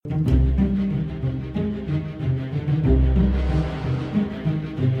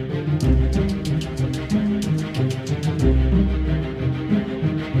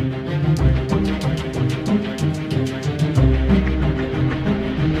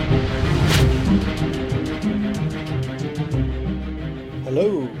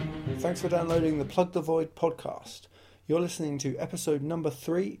Thanks for downloading the Plug the Void podcast. You're listening to episode number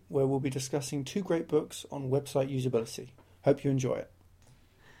 3, where we'll be discussing 2 great books on website usability. Hope you enjoy it.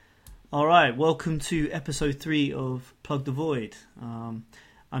 All right, welcome to episode 3 of Plug the Void.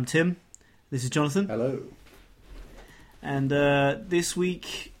 I'm Tim. This is Jonathan. Hello. And this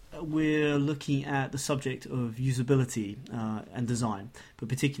week we're looking at the subject of usability and design, but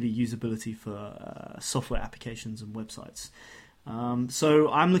particularly usability for software applications and websites. So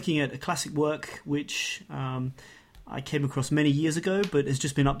I'm looking at a classic work which I came across many years ago, but has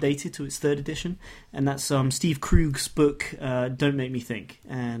just been updated to its 3rd edition, and that's Steve Krug's book, Don't Make Me Think.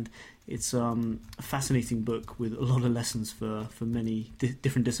 And it's a fascinating book with a lot of lessons for many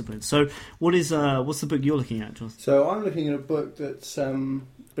different disciplines. So what's the book you're looking at, Jonathan? So I'm looking at a book that's been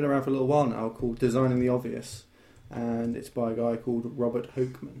around for a little while now called Designing the Obvious, and it's by a guy called Robert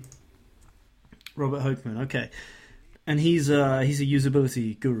Hochman. Robert Hochman, okay. And he's a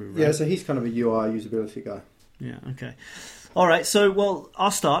usability guru, right? Yeah, so he's kind of a UI usability guy. Yeah, okay. All right, so,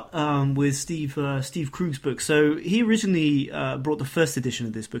 I'll start with Steve Krug's book. So he originally brought the 1st edition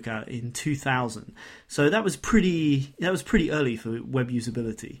of this book out in 2000. So that was pretty early for web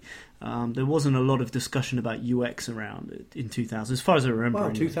usability. There wasn't a lot of discussion about UX around in 2000, as far as I remember. Wow,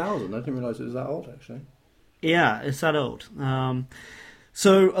 anyway. 2000? I didn't realise it was that old, actually. Yeah, it's that old.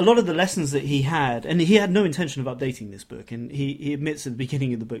 So a lot of the lessons that he had, and he had no intention of updating this book, and he admits at the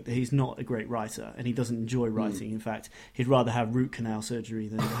beginning of the book that he's not a great writer, and he doesn't enjoy writing. In fact, he'd rather have root canal surgery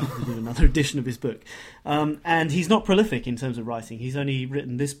than have to do another edition of his book. And he's not prolific in terms of writing. He's only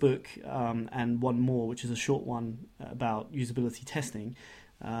written this book and one more, which is a short one about usability testing,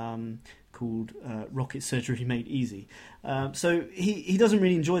 called Rocket Surgery Made Easy. So he doesn't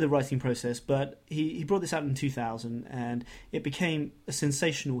really enjoy the writing process, but he brought this out in 2000, and it became a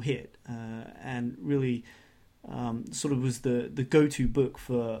sensational hit, and really sort of was the go-to book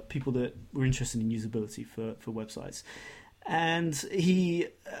for people that were interested in usability for websites. And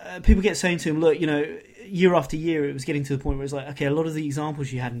people get saying to him, look, year after year it was getting to the point where it's like, okay, a lot of the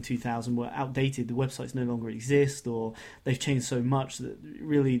examples you had in 2000 were outdated, the websites no longer exist, or they've changed so much that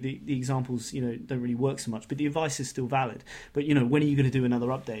really the examples don't really work so much, but the advice is still valid. But when are you going to do another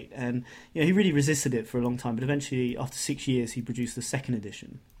update? And he really resisted it for a long time, but eventually after 6 years he produced the 2nd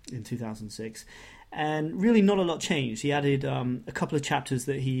edition in 2006. And really not a lot changed. He added a couple of chapters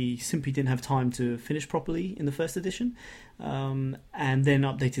that he simply didn't have time to finish properly in the 1st edition, and then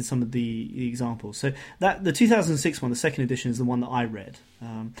updated some of the examples. So that the 2006 one, the 2nd edition, is the one that I read.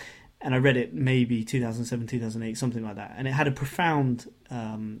 And I read it maybe 2007, 2008, something like that. And it had a profound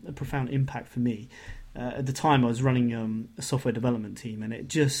impact for me. At the time I was running a software development team, and it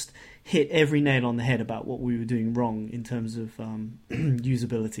just hit every nail on the head about what we were doing wrong in terms of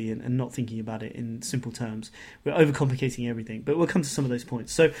usability and not thinking about it in simple terms. We're overcomplicating everything, but we'll come to some of those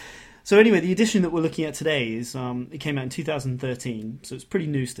points. So anyway, the edition that we're looking at today is it came out in 2013, so it's pretty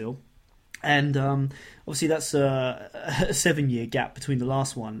new still. And obviously that's a 7-year gap between the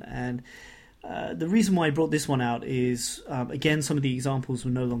last one, and the reason why I brought this one out is, again, some of the examples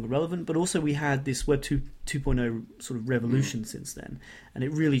were no longer relevant, but also we had this Web 2.0 sort of revolution since then, and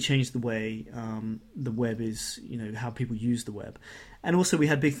it really changed the way the web is, how people use the web. And also we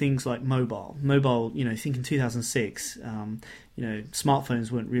had big things like mobile. I think in 2006,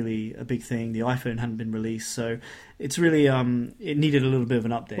 smartphones weren't really a big thing. The iPhone hadn't been released, so it's really it needed a little bit of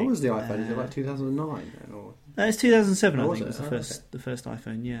an update. What was the iPhone? Is it like 2009 then, or? It's 2007, I think, it? was the first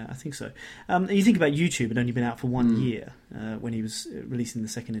iPhone. Yeah, I think so. And you think about YouTube, it had only been out for 1 year when he was releasing the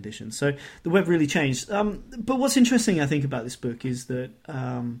 2nd edition. So the web really changed. But what's interesting, I think, about this book is that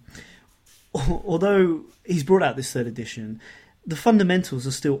although he's brought out this 3rd edition, the fundamentals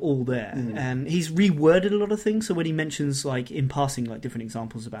are still all there, and he's reworded a lot of things. So when he mentions, like, in passing, like, different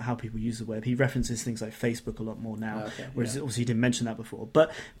examples about how people use the web, he references things like Facebook a lot more now, whereas obviously he didn't mention that before.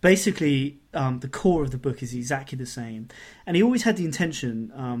 But basically, the core of the book is exactly the same, and he always had the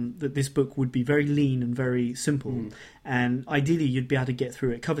intention that this book would be very lean and very simple, and ideally you'd be able to get through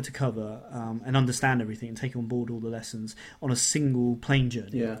it cover to cover and understand everything and take on board all the lessons on a single plane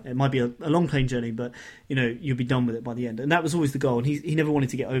journey. It might be a long plane journey, but you'll be done with it by the end, and that was always the goal, and he never wanted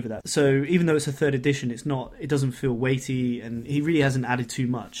to get over that. So even though it's a 3rd edition, it doesn't feel weighty, and he really hasn't added too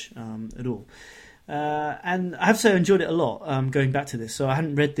much at all. And I have to say I enjoyed it a lot going back to this. So I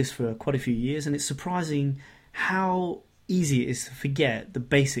hadn't read this for quite a few years, and it's surprising how easy it is to forget the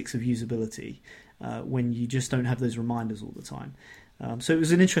basics of usability when you just don't have those reminders all the time. So it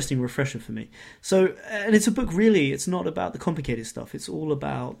was an interesting refresher for me. So, and it's a book really, it's not about the complicated stuff. It's all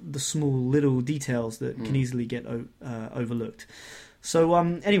about the small little details that can easily get overlooked. So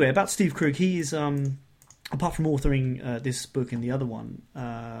anyway, about Steve Krug, he is apart from authoring this book and the other one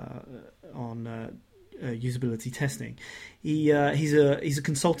on usability testing, he's a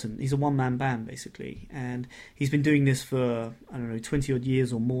consultant. He's a one-man band basically, and he's been doing this for 20 odd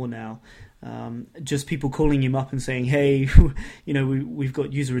years or more now. Just people calling him up and saying, hey, we've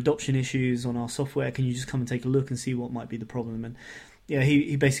got user adoption issues on our software, can you just come and take a look and see what might be the problem? And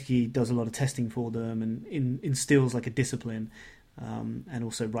he basically does a lot of testing for them and instills like a discipline, and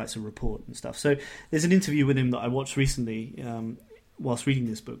also writes a report and stuff. So there's an interview with him that I watched recently whilst reading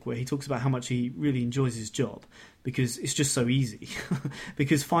this book, where he talks about how much he really enjoys his job because it's just so easy.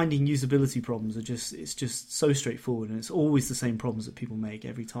 Because finding usability problems it's just so straightforward, and it's always the same problems that people make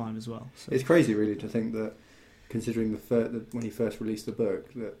every time as well. So it's crazy, really, to think that, considering when he first released the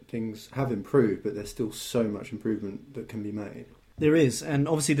book, that things have improved, but there's still so much improvement that can be made. There is, and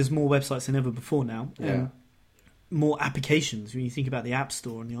obviously there's more websites than ever before now. Yeah. More applications. When you think about the App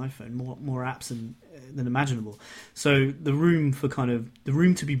Store on the iPhone, more apps than imaginable. So the room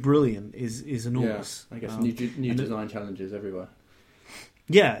to be brilliant is enormous. Yeah, I guess new design challenges everywhere.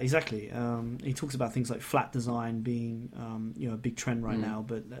 Yeah, exactly. He talks about things like flat design being a big trend right now,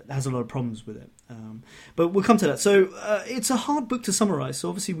 but that has a lot of problems with it. But we'll come to that. So it's a hard book to summarize. So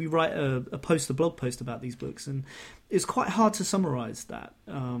obviously we write a blog post about these books, and it's quite hard to summarize that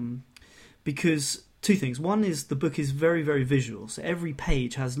because two things. One is the book is very, very visual. So every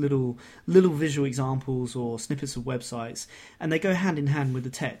page has little visual examples or snippets of websites, and they go hand in hand with the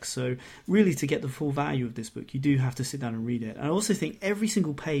text. So really, to get the full value of this book, you do have to sit down and read it. And I also think every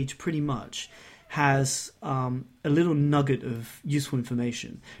single page pretty much has a little nugget of useful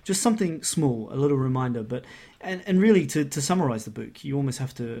information. Just something small, a little reminder. But and really, to summarize the book, you almost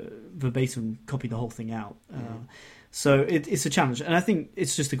have to verbatim copy the whole thing out. So it's a challenge, and I think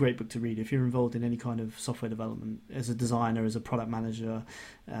it's just a great book to read if you're involved in any kind of software development, as a designer, as a product manager,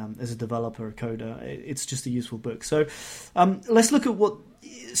 as a developer, a coder. It's just a useful book. So let's look at what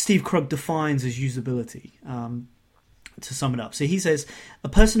Steve Krug defines as usability, to sum it up. So he says, a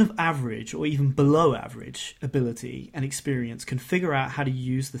person of average or even below average ability and experience can figure out how to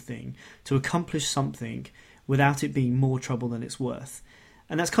use the thing to accomplish something without it being more trouble than it's worth.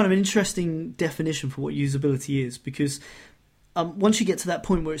 And that's kind of an interesting definition for what usability is, because once you get to that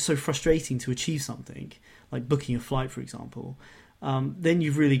point where it's so frustrating to achieve something, like booking a flight, for example, then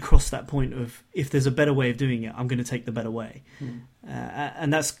you've really crossed that point of, if there's a better way of doing it, I'm going to take the better way.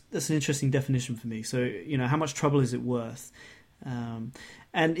 And that's an interesting definition for me. So, how much trouble is it worth?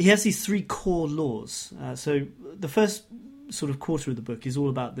 And he has these three core laws. So the first sort of quarter of the book is all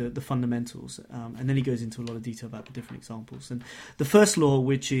about the fundamentals, and then he goes into a lot of detail about the different examples. And the first law,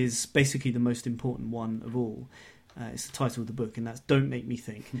 which is basically the most important one of all, is the title of the book, and that's "Don't make me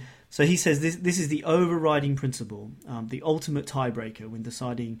think." So he says this is the overriding principle, the ultimate tiebreaker when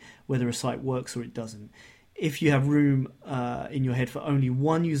deciding whether a site works or it doesn't. If you have room in your head for only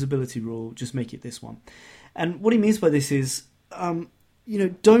one usability rule, just make it this one. And what he means by this is,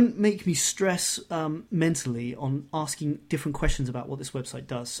 don't make me stress mentally on asking different questions about what this website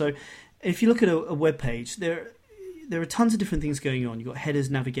does. So if you look at a web page, there are tons of different things going on. You've got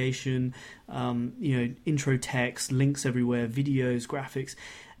headers, navigation, intro text, links everywhere, videos, graphics.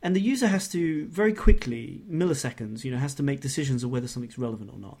 And the user has to, very quickly, milliseconds, has to make decisions of whether something's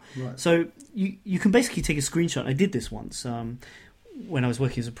relevant or not. Right. So you can basically take a screenshot. I did this once when I was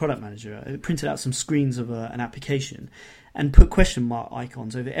working as a product manager. I printed out some screens of an application and put question mark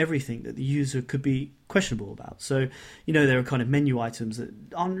icons over everything that the user could be questionable about. So, there are kind of menu items that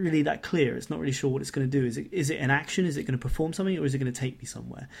aren't really that clear. It's not really sure what it's going to do. Is it an action? Is it going to perform something? Or is it going to take me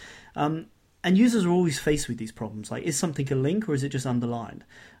somewhere? And users are always faced with these problems. Like, is something a link or is it just underlined?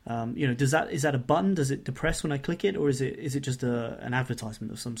 Is that a button? Does it depress when I click it? Or is it just an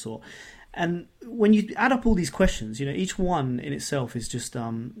advertisement of some sort? And when you add up all these questions, each one in itself is just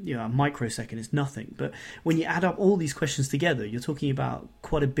a microsecond. It's nothing. But when you add up all these questions together, you're talking about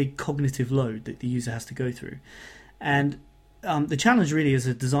quite a big cognitive load that the user has to go through. And the challenge really as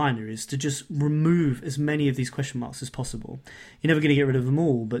a designer is to just remove as many of these question marks as possible. You're never going to get rid of them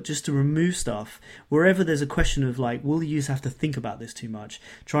all, but just to remove stuff wherever there's a question of like, will the user have to think about this too much?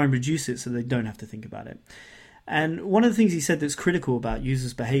 Try and reduce it so they don't have to think about it. And one of the things he said that's critical about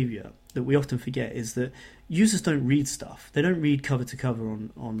users' behavior that we often forget is that users don't read stuff. They don't read cover to cover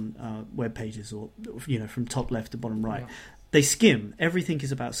on web pages or from top left to bottom right. Yeah. They skim. Everything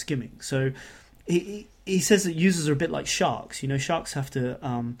is about skimming. So he says that users are a bit like sharks. Sharks have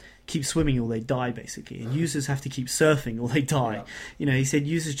to keep swimming or they die, basically. And users have to keep surfing or they die. Yeah. He said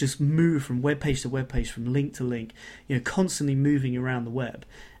users just move from web page to web page, from link to link, constantly moving around the web.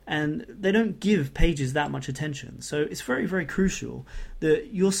 and they don't give pages that much attention. So it's very, very crucial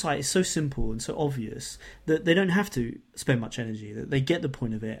that your site is so simple and so obvious that they don't have to spend much energy, that they get the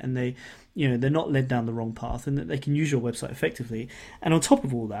point of it, and they're not led down the wrong path, and that they can use your website effectively. And on top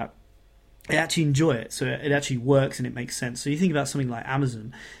of all that, they actually enjoy it, so it actually works and it makes sense. So you think about something like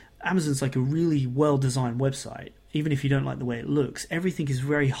Amazon. Amazon's like a really well-designed website. Even if you don't like the way it looks, everything is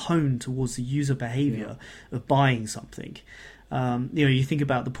very honed towards the user behavior of buying something. You think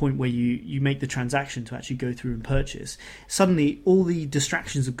about the point where you make the transaction to actually go through and purchase. Suddenly, all the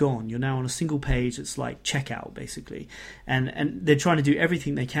distractions are gone. You're now on a single page. It's like checkout, basically. And they're trying to do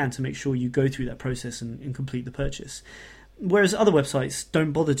everything they can to make sure you go through that process and complete the purchase. Whereas other websites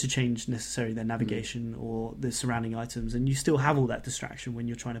don't bother to change necessarily their navigation or the surrounding items, and you still have all that distraction when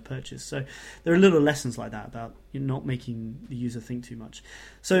you're trying to purchase. So there are little lessons like that about not making the user think too much.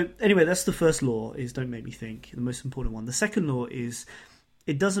 So anyway, that's the first law, is don't make me think, the most important one. The second law is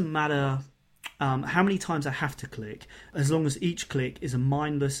it doesn't matter how many times I have to click, as long as each click is a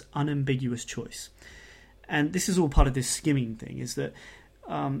mindless, unambiguous choice. And this is all part of this skimming thing, is that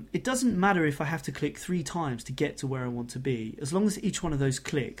it doesn't matter if I have to click 3 times to get to where I want to be, as long as each one of those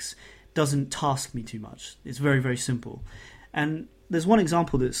clicks doesn't task me too much. It's very, very simple. And there's one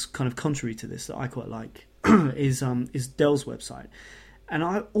example that's kind of contrary to this that I quite like, is Dell's website. And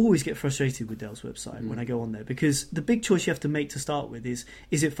I always get frustrated with Dell's website when I go on there, because the big choice you have to make to start with is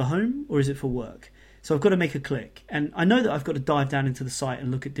it for home or is it for work? So I've got to make a click. And I know that I've got to dive down into the site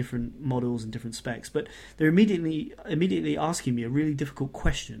and look at different models and different specs, but they're immediately asking me a really difficult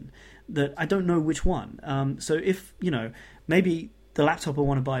question that I don't know which one. So if, maybe the laptop I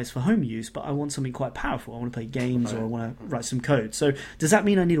want to buy is for home use, but I want something quite powerful. I want to play games, or I want to write some code. So does that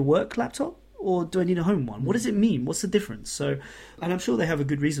mean I need a work laptop, or do I need a home one? What does it mean? What's the difference? So, and I'm sure they have a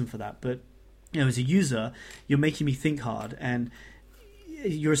good reason for that, but as a user, you're making me think hard, and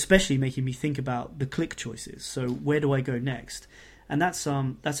you're especially making me think about the click choices. So where do I go next? And that's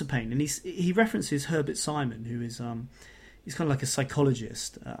a pain. And he references Herbert Simon, who is he's kind of like a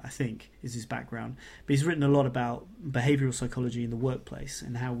psychologist, I think, is his background. But he's written a lot about behavioral psychology in the workplace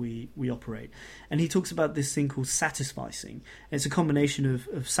and how we operate. And he talks about this thing called satisficing. It's a combination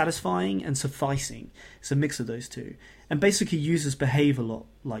of satisfying and sufficing. It's a mix of those two. And basically users behave a lot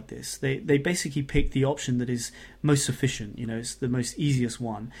like this. They basically pick the option that is most sufficient. It's the most easiest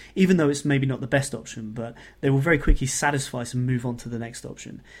one, even though it's maybe not the best option, but they will very quickly satisfy and move on to the next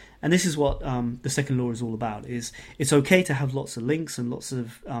option. And this is what the second law is all about. Is it's okay to have lots of links and lots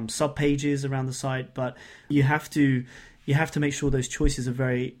of sub pages around the site, but you have to make sure those choices are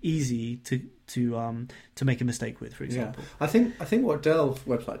very easy to make a mistake with, for example. Yeah. I think what Dell's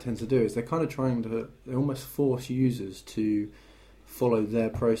website tends to do is they're kind of they almost force users to follow their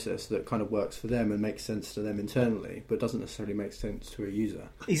process that kind of works for them and makes sense to them internally, but doesn't necessarily make sense to a user.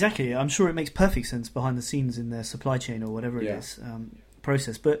 Exactly. I'm sure it makes perfect sense behind the scenes in their supply chain or whatever it is.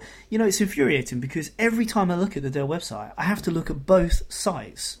 Process. But it's infuriating, because every time I look at the Dell website, I have to look at both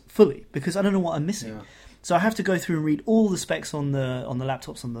sites fully, because I don't know what I'm missing. Yeah. So I have to go through and read all the specs on the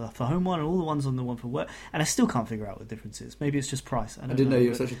laptops on the for home one and all the ones on the one for work, and I still can't figure out what the difference is. Maybe it's just price. I didn't know you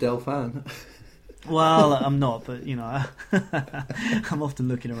were such a Dell fan. Well, I'm not, but I'm often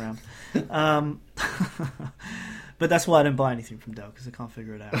looking around. But that's why I don't buy anything from Dell, because I can't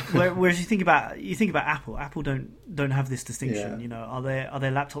figure it out. Whereas you think about Apple. Apple don't have this distinction. Yeah. Are they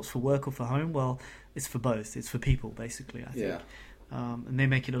laptops for work or for home? Well, it's for both. It's for people, basically, I think. Yeah. And they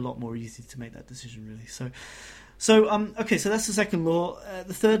make it a lot more easy to make that decision, really. So that's the second law.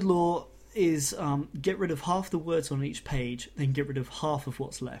 The third law is get rid of half the words on each page, then get rid of half of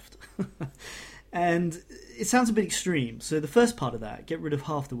what's left. And it sounds a bit extreme. So the first part of that, get rid of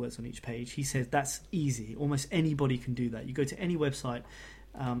half the words on each page, he says that's easy. Almost anybody can do that. You go to any website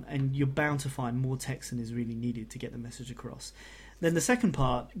and you're bound to find more text than is really needed to get the message across. Then the second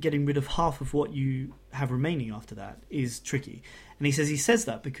part, getting rid of half of what you have remaining after that, is tricky. And he says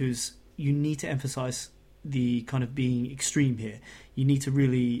that because you need to emphasize the kind of being extreme here. You need to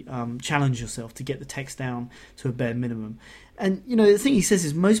really challenge yourself to get the text down to a bare minimum. And, the thing he says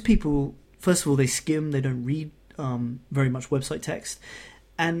is most people, first of all, they skim, they don't read very much website text.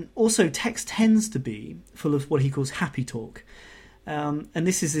 And also text tends to be full of what he calls happy talk. And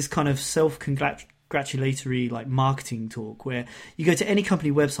this is this kind of self-congratulatory like marketing talk where you go to any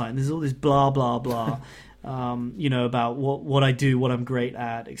company website and there's all this blah, blah, blah. about what I do, what I'm great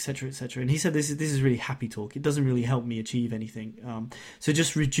at, etc., etc. And he said this is really happy talk. It doesn't really help me achieve anything. So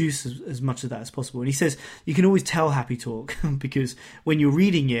just reduce as much of that as possible. And he says you can always tell happy talk because when you're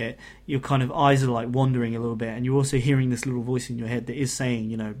reading it, your kind of eyes are like wandering a little bit, and you're also hearing this little voice in your head that is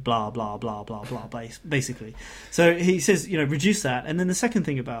saying, blah blah blah blah blah, basically. So he says, reduce that. And then the second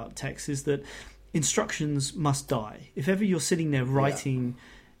thing about text is that instructions must die. If ever you're sitting there writing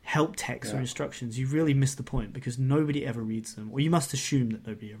help text or instructions, you really miss the point because nobody ever reads them, or you must assume that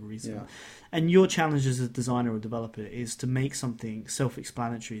nobody ever reads them. And your challenge as a designer or developer is to make something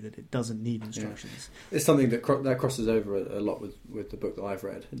self-explanatory that it doesn't need instructions. It's something that crosses over a lot with the book that I've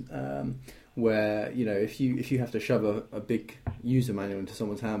read, where if you have to shove a big user manual into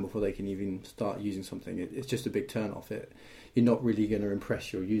someone's hand before they can even start using something, it's just a big turn off. You're not really going to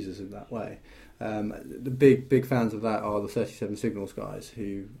impress your users in that way. The big fans of that are the 37 Signals guys,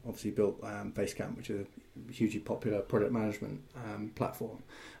 who obviously built Basecamp, which is a hugely popular product management platform,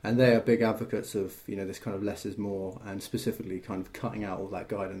 and they are big advocates of this kind of less is more, and specifically kind of cutting out all that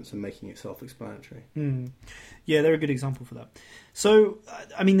guidance and making it self-explanatory. Yeah, they're a good example for that. So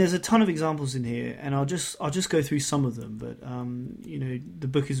I mean, there's a ton of examples in here, and I'll just go through some of them. But the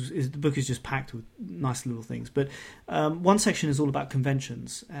book is just packed with nice little things. But one section is all about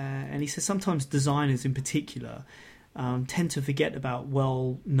conventions, and he says sometimes designers in particular tend to forget about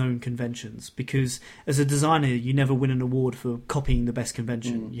well-known conventions, because as a designer you never win an award for copying the best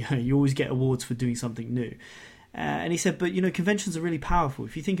convention. You always get awards for doing something new. And he said, but conventions are really powerful.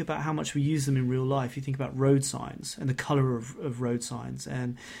 If you think about how much we use them in real life, you think about road signs and the colour of road signs,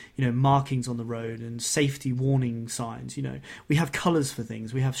 and markings on the road and safety warning signs. We have colours for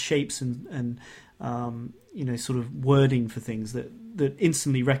things, we have shapes and sort of wording for things that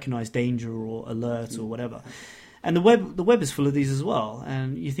instantly recognise danger or alert or whatever. And the web is full of these as well.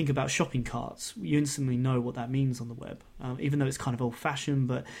 And you think about shopping carts, you instantly know what that means on the web, even though it's kind of old-fashioned,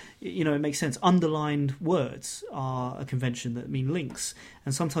 but it makes sense. Underlined words are a convention that mean links,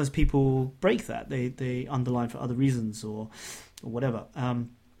 and sometimes people break that. They underline for other reasons or whatever.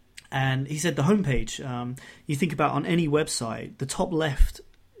 And he said the homepage, you think about on any website, the top left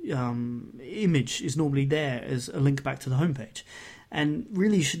image is normally there as a link back to the homepage. And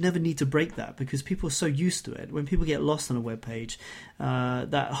really, you should never need to break that, because people are so used to it. When people get lost on a web page,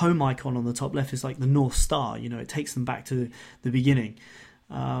 that home icon on the top left is like the North Star. It takes them back to the beginning.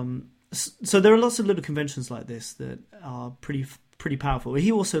 So there are lots of little conventions like this that are pretty powerful.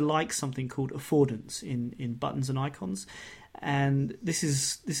 He also likes something called affordance in buttons and icons. And this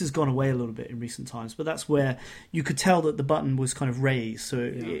has gone away a little bit in recent times, but that's where you could tell that the button was kind of raised. So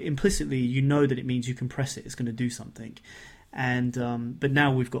implicitly, that it means you can press it, it's going to do something. And but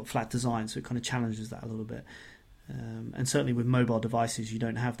now we've got flat design, so it kind of challenges that a little bit. And certainly with mobile devices, you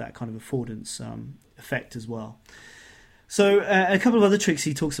don't have that kind of affordance effect as well. So a couple of other tricks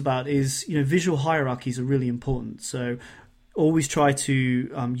he talks about is, visual hierarchies are really important. So always try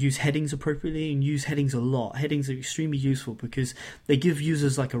to use headings appropriately, and use headings a lot. Headings are extremely useful because they give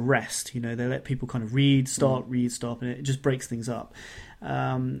users like a rest. They let people kind of read, stop, and it just breaks things up.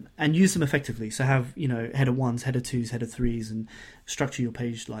 And use them effectively. So have header 1s, header 2s, header 3s, and structure your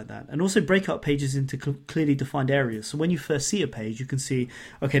page like that. And also break up pages into clearly defined areas. So when you first see a page, you can see,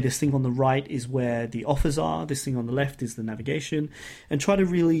 okay, this thing on the right is where the offers are, this thing on the left is the navigation, and try to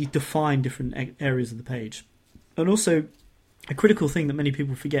really define different areas of the page. And also, a critical thing that many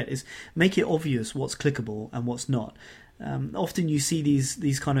people forget is make it obvious what's clickable and what's not. Often you see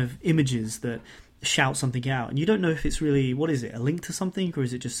these kind of images that shout something out, and you don't know if it's really, what is it, a link to something, or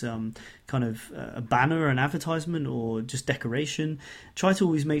is it just kind of a banner, an advertisement, or just decoration. Try to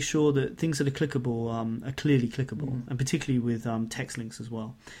always make sure that things that are clickable are clearly clickable, and particularly with text links as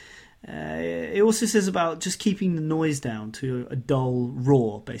well. It also says about just keeping the noise down to a dull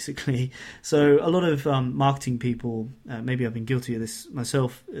roar, basically. So a lot of marketing people, maybe I've been guilty of this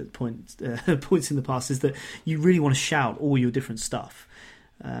myself at points in the past, is that you really want to shout all your different stuff.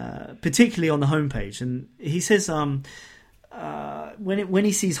 Particularly on the homepage, and he says when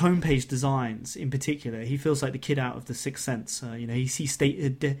he sees homepage designs in particular, he feels like the kid out of The Sixth Sense. He sees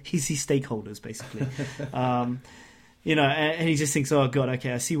stakeholders basically, and he just thinks, oh god,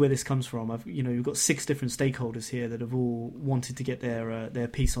 okay, I see where this comes from. You've got 6 different stakeholders here that have all wanted to get their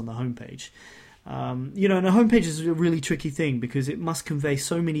piece on the homepage. And a homepage is a really tricky thing because it must convey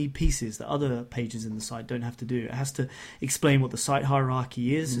so many pieces that other pages in the site don't have to do. It has to explain what the site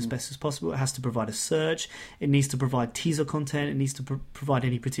hierarchy is as best as possible. It has to provide a search. It needs to provide teaser content. It needs to provide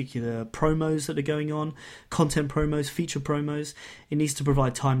any particular promos that are going on, content promos, feature promos. It needs to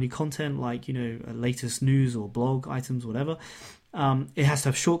provide timely content like, latest news or blog items, whatever. It has to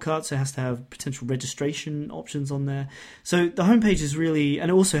have shortcuts. It has to have potential registration options on there. So the homepage is really, and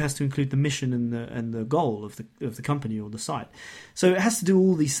it also has to include the mission and the goal of the company or the site. So it has to do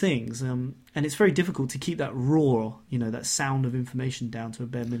all these things, and it's very difficult to keep that raw, that sound of information down to a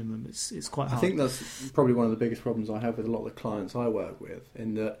bare minimum. It's quite hard. I think that's probably one of the biggest problems I have with a lot of the clients I work with,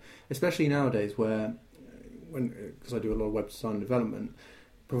 in that, especially nowadays, because I do a lot of web design and development,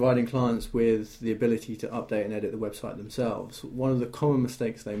 providing clients with the ability to update and edit the website themselves. One of the common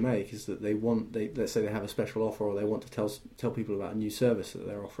mistakes they make is that let's say they have a special offer, or they want to tell people about a new service that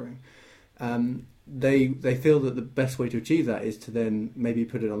they're offering. They feel that the best way to achieve that is to then maybe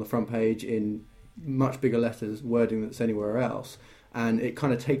put it on the front page in much bigger letters, wording that's anywhere else, and it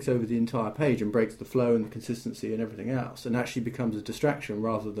kind of takes over the entire page and breaks the flow and the consistency and everything else, and actually becomes a distraction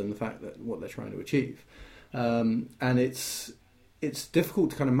rather than the fact that what they're trying to achieve. And it's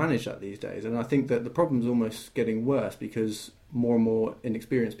difficult to kind of manage that these days, and I think that the problem's almost getting worse because more and more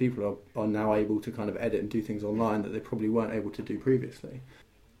inexperienced people are now able to kind of edit and do things online that they probably weren't able to do previously.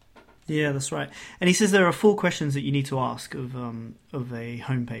 Yeah, that's right. And he says there are 4 questions that you need to ask of a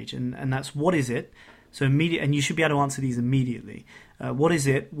homepage, and that's what is it? So immediate, and you should be able to answer these immediately. What is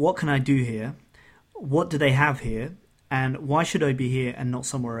it? What can I do here? What do they have here? And why should I be here and not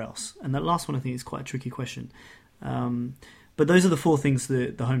somewhere else? And that last one, I think, is quite a tricky question. But those are the 4 things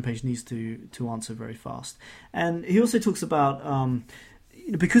that the homepage needs to answer very fast. And he also talks about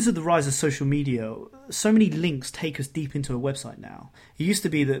because of the rise of social media, so many links take us deep into a website now. It used to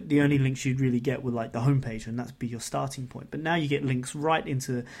be that the only links you'd really get were like the homepage, and that'd be your starting point. But now you get links right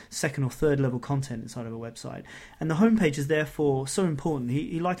into second or third level content inside of a website. And the homepage is therefore so important.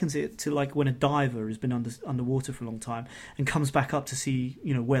 He likens it to like when a diver has been underwater for a long time and comes back up to see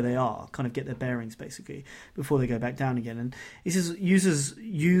where they are, kind of get their bearings basically before they go back down again. And he says users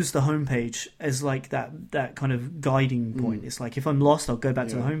use the homepage as like that kind of guiding point. It's like if I'm lost, I'll go back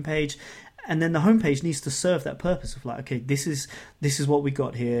to the homepage. And then the homepage needs to serve that purpose of like, okay, this is what we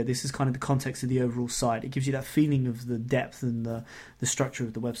got here. This is kind of the context of the overall site. It gives you that feeling of the depth and the structure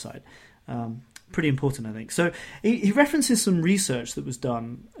of the website. Pretty important, I think. So he references some research that was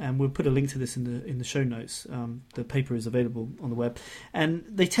done, and we'll put a link to this in the show notes. The paper is available on the web, and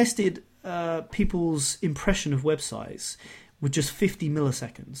they tested people's impression of websites with just 50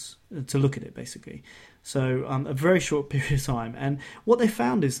 milliseconds to look at it, basically. So a very short period of time. And what they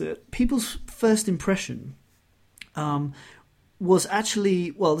found is that people's first impression was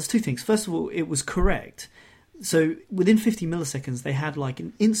actually, well, there's 2 things. First of all, it was correct. So within 50 milliseconds, they had like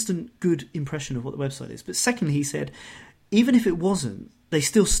an instant good impression of what the website is. But secondly, he said, even if it wasn't, they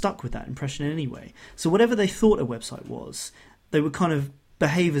still stuck with that impression anyway. So whatever they thought a website was, they would kind of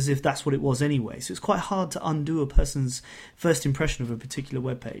behave as if that's what it was anyway. So it's quite hard to undo a person's first impression of a particular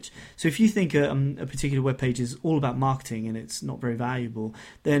web page. So if you think a particular web page is all about marketing and it's not very valuable,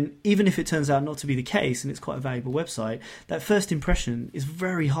 then even if it turns out not to be the case and it's quite a valuable website, that first impression is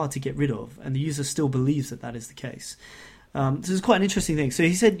very hard to get rid of, and the user still believes that is the case. So it's quite an interesting thing. So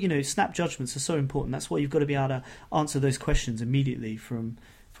he said, snap judgments are so important. That's why you've got to be able to answer those questions immediately from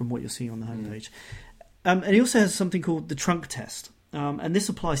what you're seeing on the homepage. And he also has something called the trunk test. And this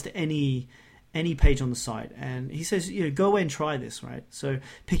applies to any page on the site. And he says, go away and try this, right? So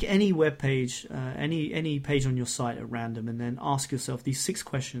pick any web page, any page on your site at random, and then ask yourself these 6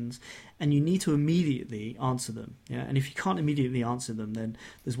 questions, and you need to immediately answer them. Yeah, and if you can't immediately answer them, then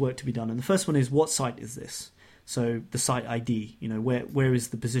there's work to be done. And the first one is, what site is this? So the site ID, where is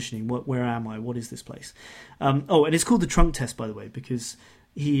the positioning? Where am I? What is this place? And it's called the trunk test, by the way, because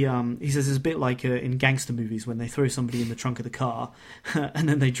he says it's a bit like in gangster movies when they throw somebody in the trunk of the car and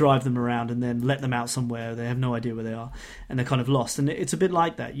then they drive them around and then let them out somewhere. They have no idea where they are and they're kind of lost. And it's a bit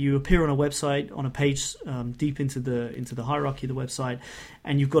like that. You appear on a website, on a page deep into the hierarchy of the website,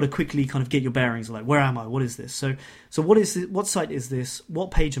 and you've got to quickly kind of get your bearings. Like, where am I? What is this? So what is it? What site is this?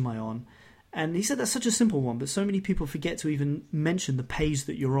 What page am I on? And he said that's such a simple one, but so many people forget to even mention the page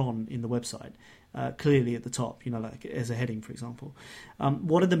that you're on in the website. Clearly at the top, like as a heading, for example.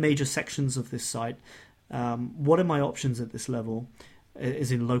 What are the major sections of this site? What are my options at this level, as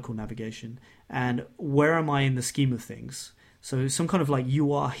in local navigation? And where am I in the scheme of things? So some kind of like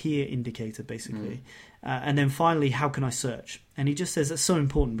you are here indicator, basically. And then finally, how can I search? And he just says that's so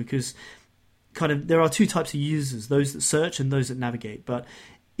important because kind of there are 2 types of users, those that search and those that navigate. But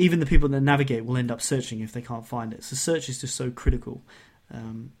even the people that navigate will end up searching if they can't find it. So search is just so critical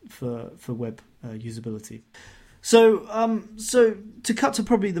for web usability. So to cut to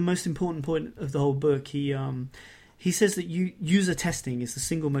probably the most important point of the whole book, he he says that user testing is the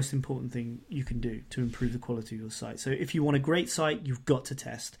single most important thing you can do to improve the quality of your site. So if you want a great site, you've got to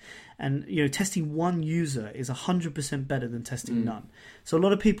test. And testing one user is 100% better than testing none. So a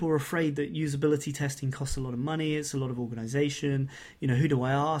lot of people are afraid that usability testing costs a lot of money. It's a lot of organization. Who do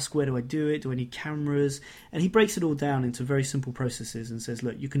I ask? Where do I do it? Do I need cameras? And he breaks it all down into very simple processes and says,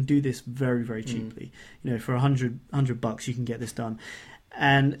 look, you can do this very, very cheaply. For $100 you can get this done.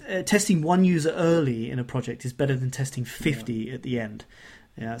 And testing one user early in a project is better than testing 50 at the end.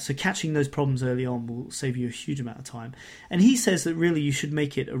 Yeah, so catching those problems early on will save you a huge amount of time. And he says that really you should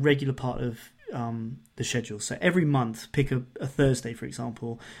make it a regular part of the schedule. So every month, pick a Thursday, for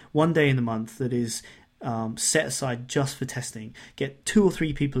example, one day in the month that is set aside just for testing. Get 2 or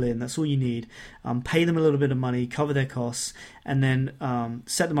 3 people in, that's all you need. Pay them a little bit of money, cover their costs, and then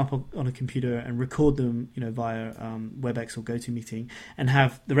set them up on a computer and record them via WebEx or GoToMeeting, and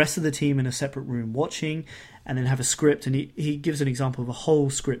have the rest of the team in a separate room watching, and then have a script. And he gives an example of a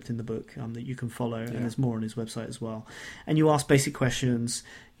whole script in the book that you can follow, and there's more on his website as well. And you ask basic questions,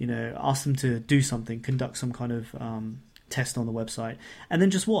 ask them to do something, conduct some kind of test on the website, and then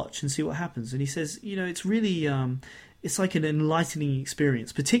just watch and see what happens. And he says, it's really it's like an enlightening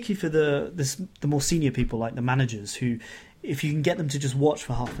experience, particularly for the more senior people, like the managers, who, if you can get them to just watch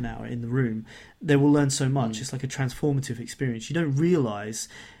for half an hour in the room, they will learn so much. It's like a transformative experience. You don't realize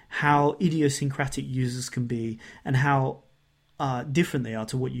how idiosyncratic users can be, and how different they are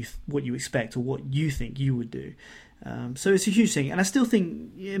to what you expect or what you think you would do. So it's a huge thing, and I still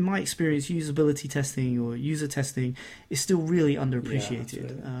think, in my experience, usability testing or user testing is still really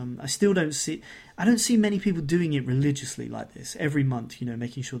underappreciated. I don't see many people doing it religiously like this every month.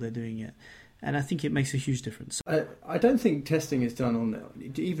 Making sure they're doing it, and I think it makes a huge difference. I don't think testing is done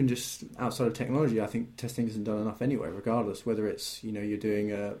on, even just outside of technology. I think testing isn't done enough anyway, regardless whether it's you're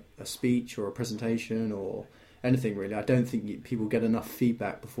doing a speech or a presentation or anything really. I don't think people get enough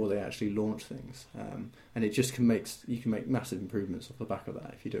feedback before they actually launch things, and it just you can make massive improvements off the back of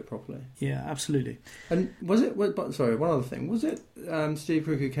that if you do it properly. Yeah, absolutely. And one other thing, was it Steve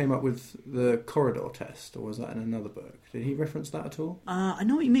Crook who came up with the corridor test, or was that in another book? Did he reference that at all? I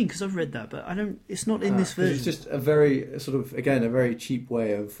know what you mean, because I've read that, but I don't. It's not in this version. It's just a very a very cheap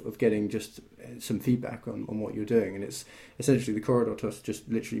way of getting just some feedback on what you're doing, and it's essentially the corridor test just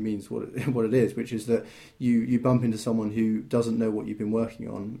literally means what it is, which is that you bump into someone who doesn't know what you've been working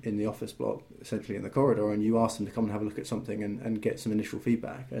on in the office block, essentially in the corridor, and you ask them to come and have a look at something and get some initial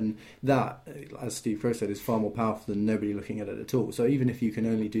feedback. And that, as Steve Crow said, is far more powerful than nobody looking at it at all. So even if you can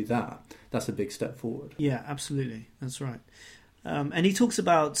only do that, that's a big step forward. Yeah, absolutely. That's right. And he talks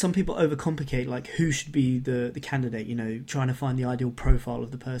about some people overcomplicate, like who should be the candidate, trying to find the ideal profile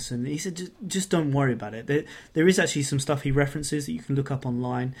of the person. He said, just don't worry about it. There is actually some stuff he references that you can look up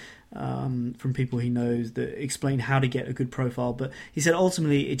online from people he knows that explain how to get a good profile. But he said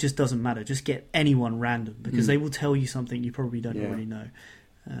ultimately it just doesn't matter. Just get anyone random, because they will tell you something you probably don't already know.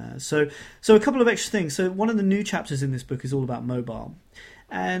 So a couple of extra things. So one of the new chapters in this book is all about mobile.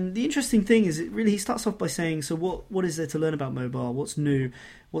 And the interesting thing is, he starts off by saying, so what is there to learn about mobile? What's new?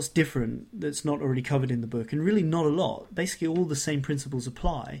 What's different that's not already covered in the book? And really not a lot. Basically, all the same principles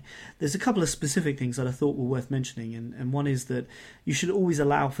apply. There's a couple of specific things that I thought were worth mentioning. And one is that you should always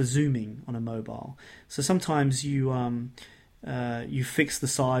allow for zooming on a mobile. So sometimes you fix the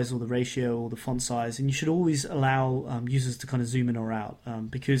size or the ratio or the font size, and you should always allow users to kind of zoom in or out,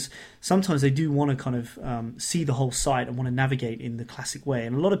 because sometimes they do want to kind of see the whole site and want to navigate in the classic way.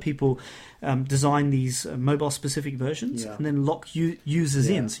 And a lot of people design these mobile specific versions and then lock users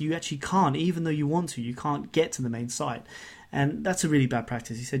in, so you actually can't, even though you want to, you can't get to the main site. And that's a really bad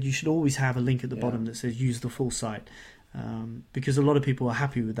practice. He said you should always have a link at the bottom that says use the full site. Because a lot of people are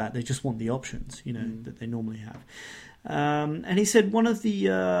happy with that. They just want the options, that they normally have. And he said one of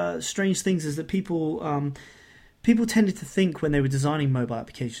the strange things is that people tended to think when they were designing mobile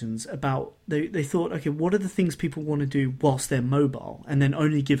applications about, they thought, okay, what are the things people want to do whilst they're mobile, and then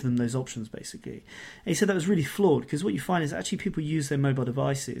only give them those options, basically. And he said that was really flawed, because what you find is actually people use their mobile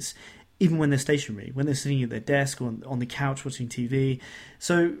devices even when they're stationary, when they're sitting at their desk or on the couch watching TV.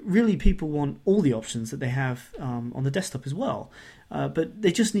 So really people want all the options that they have on the desktop as well. But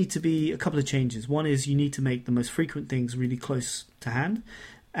they just need to be a couple of changes. One is you need to make the most frequent things really close to hand,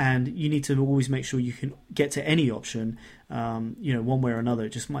 and you need to always make sure you can get to any option, one way or another. It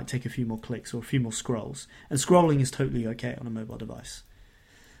just might take a few more clicks or a few more scrolls. And scrolling is totally okay on a mobile device.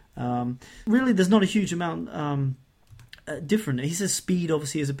 Really, there's not a huge amount different. He says speed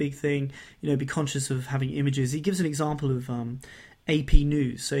obviously is a big thing. Be conscious of having images. He gives an example of AP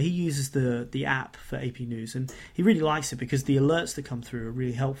News. So he uses the app for AP News, and he really likes it because the alerts that come through are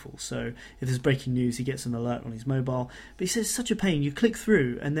really helpful. So if there's breaking news, he gets an alert on his mobile. But he says it's such a pain. You click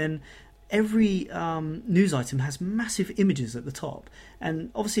through, and then every news item has massive images at the top.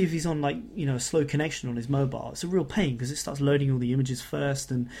 And obviously if he's on a slow connection on his mobile, it's a real pain because it starts loading all the images first,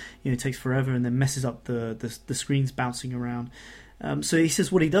 and it takes forever, and then messes up the screens bouncing around. So he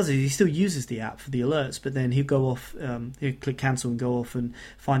says what he does is he still uses the app for the alerts, but then he'll go off, he'll click cancel and go off and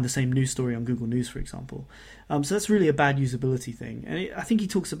find the same news story on Google News, for example. So that's really a bad usability thing. And I think he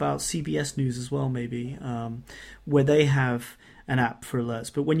talks about CBS News as well, maybe, where they have an app for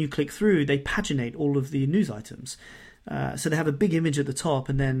alerts, but when you click through, they paginate all of the news items. So they have a big image at the top,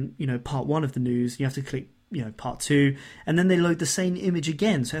 and then part one of the news, you have to click part two, and then they load the same image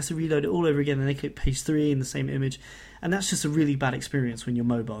again, so it has to reload it all over again, and they click page 3 in the same image, and that's just a really bad experience when you're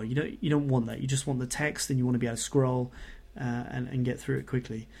mobile. You don't want that. You just want the text, and you want to be able to scroll and get through it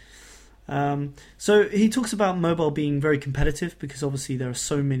quickly. So he talks about mobile being very competitive because obviously there are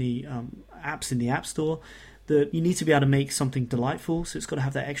so many apps in the App Store that you need to be able to make something delightful, so it's got to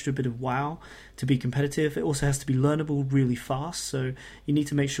have that extra bit of wow to be competitive. It also has to be learnable really fast, so you need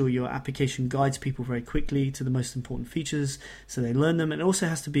to make sure your application guides people very quickly to the most important features so they learn them, and it also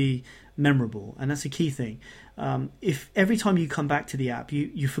has to be memorable, and that's a key thing. If every time you come back to the app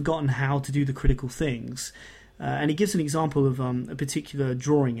you've forgotten how to do the critical things, and he gives an example of a particular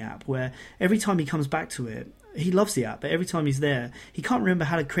drawing app where every time he comes back to it, he loves the app, but every time he's there, he can't remember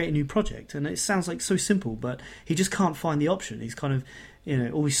how to create a new project. And it sounds like so simple, but he just can't find the option. He's kind of,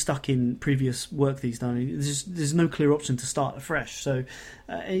 always stuck in previous work that he's done. There's no clear option to start afresh. So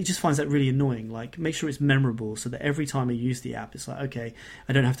he just finds that really annoying. Like, make sure it's memorable so that every time I use the app, it's like, okay,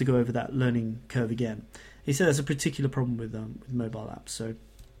 I don't have to go over that learning curve again. He said there's a particular problem with mobile apps. So.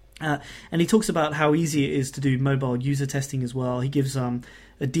 And he talks about how easy it is to do mobile user testing as well. He gives a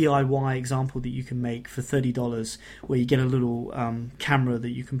DIY example that you can make for $30 where you get a little camera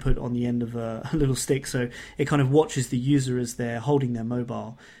that you can put on the end of a little stick, so it kind of watches the user as they're holding their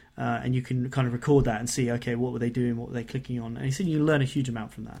mobile, and you can kind of record that and see, okay, what were they doing, what were they clicking on, and he said you learn a huge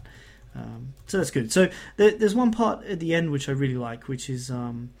amount from that. So that's good. So there's one part at the end which I really like, which is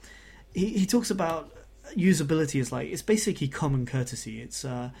he talks about usability as it's basically common courtesy.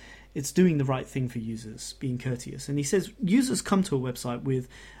 It's doing the right thing for users, being courteous. And he says users come to a website with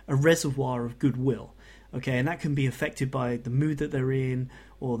a reservoir of goodwill, okay, and that can be affected by the mood that they're in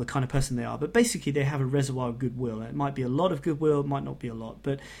or the kind of person they are. But basically, they have a reservoir of goodwill. And it might be a lot of goodwill, it might not be a lot,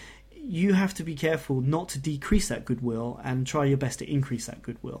 but you have to be careful not to decrease that goodwill and try your best to increase that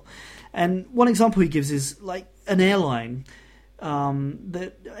goodwill. And one example he gives is an airline.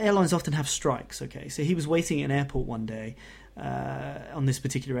 The airlines often have strikes, okay? So he was waiting at an airport one day on this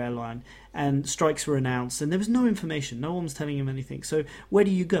particular airline, and strikes were announced, and there was no information. No one was telling him anything. So where do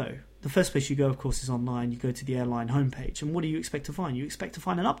you go? The first place you go, of course, is online. You go to the airline homepage, and what do you expect to find? You expect to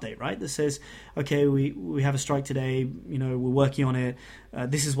find an update, right? That says, okay, we have a strike today, we're working on it,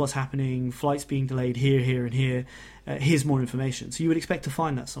 this is what's happening, flights being delayed here, here, and here, here's more information. So you would expect to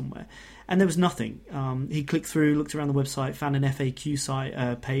find that somewhere. And there was nothing. He clicked through, looked around the website, found an FAQ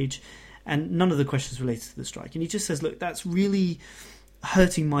site page, and none of the questions related to the strike. And he just says, look, that's really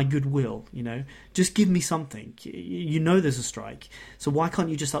hurting my goodwill, just give me something. There's a strike, so why can't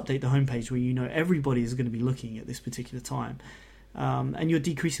you just update the homepage where everybody is going to be looking at this particular time, and you're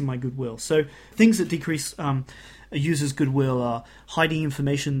decreasing my goodwill. So things that decrease a user's goodwill are hiding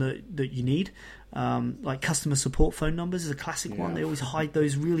information that you need, like customer support phone numbers is a classic one. They always hide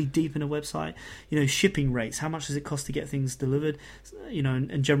those really deep in a website. Shipping rates, how much does it cost to get things delivered,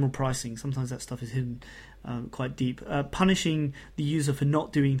 and general pricing, sometimes that stuff is hidden quite deep. Punishing the user for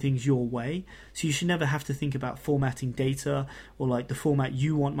not doing things your way, so you should never have to think about formatting data, or the format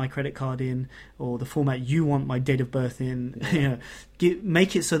you want my credit card in, or the format you want my date of birth in.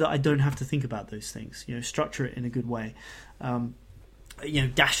 Make it so that I don't have to think about those things. Structure it in a good way.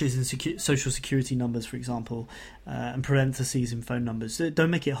 Dashes in social security numbers, for example, and parentheses in phone numbers. So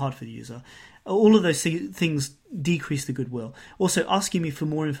don't make it hard for the user. All of those things decrease the goodwill. Also, asking me for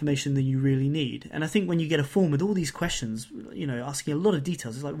more information than you really need. And I think when you get a form with all these questions, asking a lot of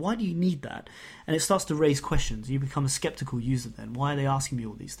details, it's like, why do you need that? And it starts to raise questions. You become a skeptical user then. Why are they asking me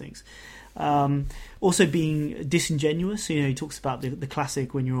all these things? Also being disingenuous. He talks about the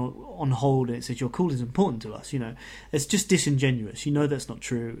classic when you're on hold and it says your call is important to us. It's just disingenuous. That's not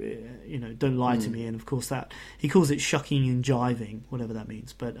true. Don't lie to me. And of course that he calls it shucking and jiving, whatever that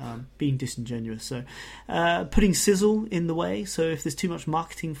means. But being disingenuous. So putting sizzle in the way. So if there's too much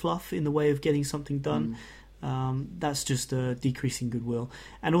marketing fluff in the way of getting something done, That's just decreasing goodwill.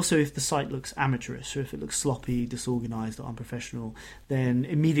 And also, if the site looks amateurish, or if it looks sloppy, disorganized, or unprofessional, then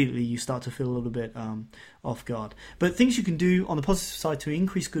immediately you start to feel a little bit off guard. But things you can do on the positive side to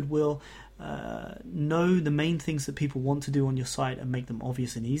increase goodwill: know the main things that people want to do on your site and make them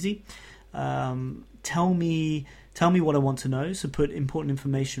obvious and easy. Tell me what I want to know. So put important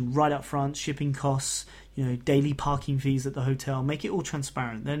information right up front: shipping costs, daily parking fees at the hotel. Make it all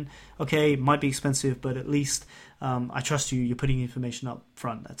transparent. Then, okay, it might be expensive, but at least I trust you. You're putting information up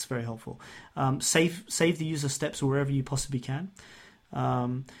front. That's very helpful. Save the user steps wherever you possibly can.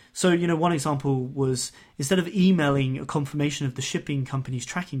 So one example was, instead of emailing a confirmation of the shipping company's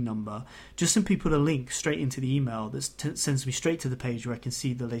tracking number, just simply put a link straight into the email that sends me straight to the page where I can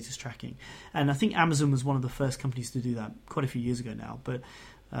see the latest tracking. And I think Amazon was one of the first companies to do that quite a few years ago now, but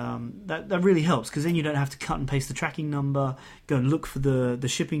that really helps, because then you don't have to cut and paste the tracking number, go and look for the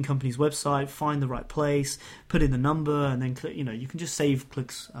shipping company's website, find the right place, put in the number, and then click. You can just save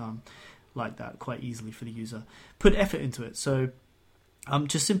clicks like that quite easily for the user. Put effort into it. So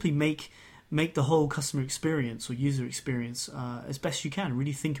just simply make the whole customer experience or user experience as best you can.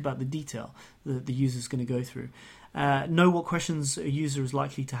 Really think about the detail that the user is going to go through. Know what questions a user is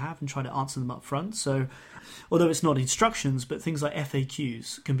likely to have and try to answer them up front. So although it's not instructions, but things like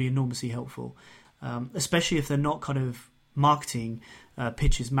FAQs can be enormously helpful, especially if they're not kind of marketing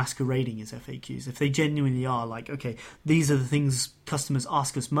pitches masquerading as FAQs. If they genuinely are like, okay, these are the things customers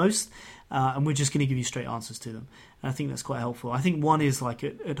ask us most, and we're just going to give you straight answers to them. And I think that's quite helpful. I think one is like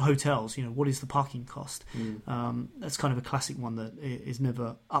at hotels, what is the parking cost? That's kind of a classic one that is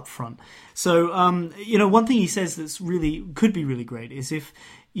never upfront. So, one thing he says that's could be really great is if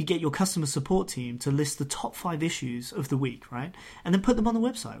you get your customer support team to list the top 5 issues of the week, right? And then put them on the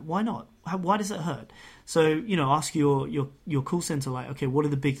website. Why not? Why does it hurt? So, ask your call center, like, okay, what are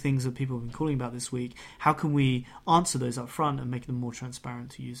the big things that people have been calling about this week? How can we answer those up front and make them more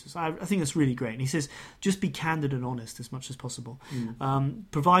transparent to users? I think that's really great. And he says, just be candid and honest as much as possible.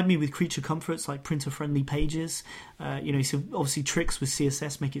 Provide me with creature comforts like printer-friendly pages. He said, obviously, tricks with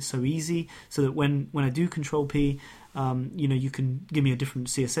CSS make it so easy so that when I do Control P, you can give me a different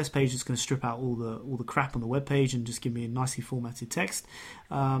CSS page that's going to strip out all the crap on the web page and just give me a nicely formatted text.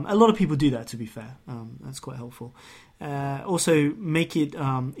 A lot of people do that, to be fair. That's quite helpful. Also, make it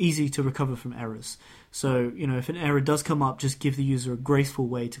easy to recover from errors. So, if an error does come up, just give the user a graceful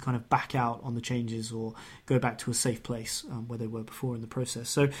way to kind of back out on the changes or go back to a safe place where they were before in the process.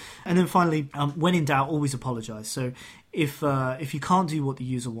 So, and then finally, when in doubt, always apologize. So, if you can't do what the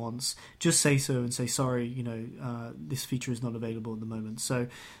user wants, just say so and say, sorry, this feature is not available at the moment. So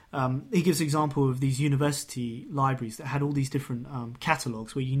he gives an example of these university libraries that had all these different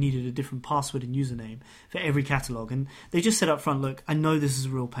catalogs where you needed a different password and username for every catalog. And they just said up front, look, I know this is a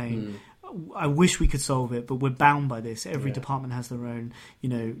real pain. I wish we could solve it, but we're bound by this. Every department has their own,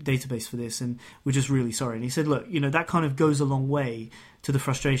 database for this, and we're just really sorry. And he said, look, that kind of goes a long way to the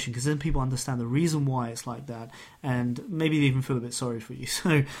frustration, because then people understand the reason why it's like that, and maybe they even feel a bit sorry for you.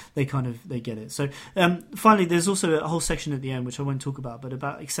 So they get it. So finally, there's also a whole section at the end, which I won't talk about, but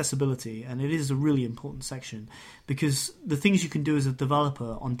about accessibility, and it is a really important section, because the things you can do as a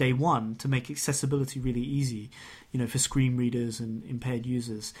developer on day one to make accessibility really easy, for screen readers and impaired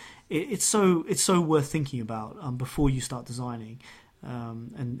users, it's so worth thinking about before you start designing.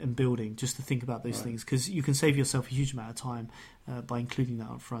 And building, just to think about those things, because you can save yourself a huge amount of time by including that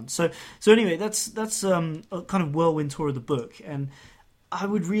up front. So anyway, that's a kind of whirlwind tour of the book, and I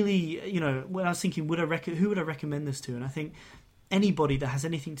would really, when I was thinking, who would I recommend this to? And I think anybody that has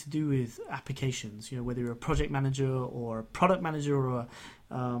anything to do with applications, whether you're a project manager or a product manager or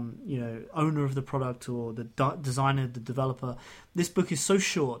owner of the product or the designer, the developer, this book is so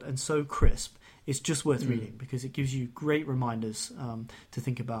short and so crisp. It's just worth reading, because it gives you great reminders to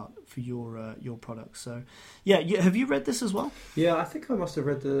think about for your product. So, have you read this as well? Yeah, I think I must have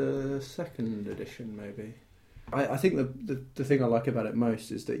read the second edition, maybe. I think the thing I like about it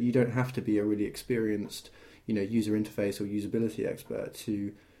most is that you don't have to be a really experienced, user interface or usability expert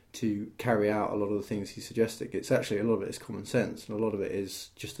to carry out a lot of the things he's suggesting. It's actually, a lot of it is common sense, and a lot of it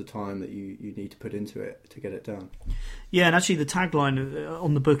is just the time that you need to put into it to get it done. Yeah, and actually the tagline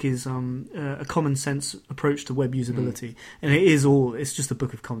on the book is a common sense approach to web usability, and it's just a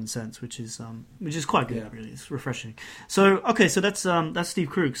book of common sense, which is quite good, really. It's refreshing. So that's Steve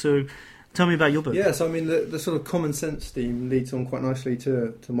Krug. So tell me about your book. Yeah, so I mean the sort of common sense theme leads on quite nicely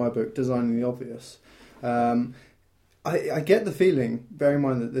to my book, Designing the Obvious. I get the feeling, bear in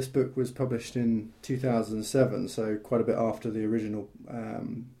mind that this book was published in 2007, so quite a bit after the original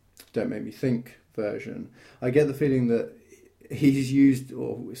Don't Make Me Think version. I get the feeling that he's used,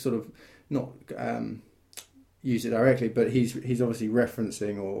 or sort of not use it directly, but he's obviously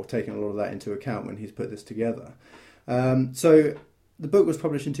referencing or taking a lot of that into account when he's put this together. So the book was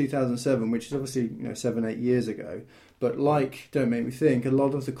published in 2007, which is obviously 7-8 years ago. But like Don't Make Me Think, a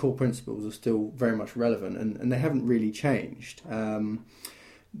lot of the core principles are still very much relevant, and they haven't really changed.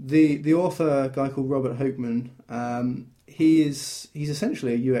 The author, a guy called Robert Hochman, he's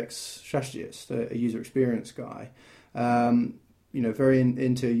essentially a UX strategist, a user experience guy. Very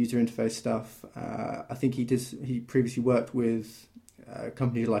into user interface stuff. I think he previously worked with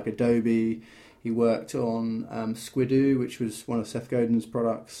companies like Adobe. He worked on Squidoo, which was one of Seth Godin's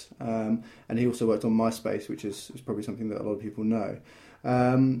products, and he also worked on MySpace, which is probably something that a lot of people know.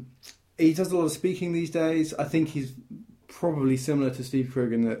 He does a lot of speaking these days. I think he's probably similar to Steve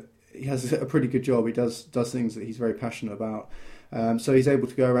Krug in that he has a pretty good job. He does things that he's very passionate about. So he's able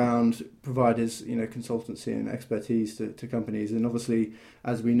to go around, provide his consultancy and expertise to companies, and obviously,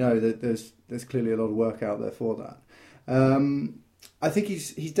 as we know, that there's clearly a lot of work out there for that. I think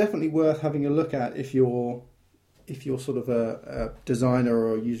he's definitely worth having a look at if you're sort of a designer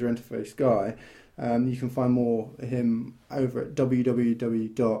or a user interface guy. You can find more of him over at www.rhjr.net.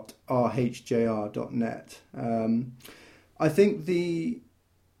 I think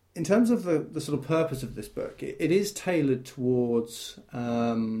in terms of the sort of purpose of this book, it is tailored towards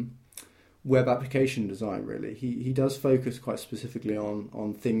web application design, really. He does focus quite specifically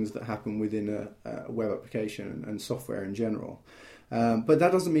on things that happen within a web application and software in general. But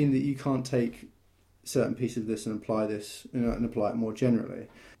that doesn't mean that you can't take certain pieces of this and apply this and apply it more generally.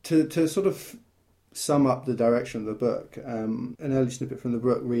 To sort of sum up the direction of the book, an early snippet from the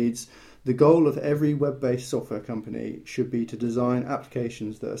book reads, "The goal of every web-based software company should be to design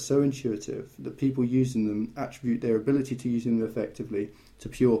applications that are so intuitive that people using them attribute their ability to use them effectively to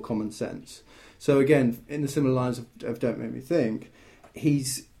pure common sense." So again, in the similar lines of Don't Make Me Think, he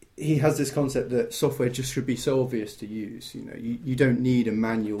has this concept that software just should be so obvious to use. You don't need a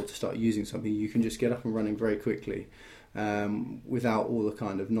manual to start using something. You can just get up and running very quickly without all the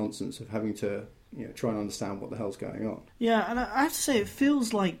kind of nonsense of having to try and understand what the hell's going on. Yeah, and I have to say, it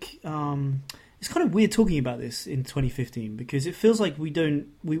feels like it's kind of weird talking about this in 2015 because it feels like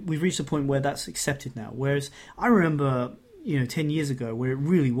we've reached a point where that's accepted now. Whereas I remember 10 years ago where it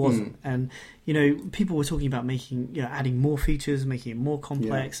really wasn't. And, people were talking about adding more features, making it more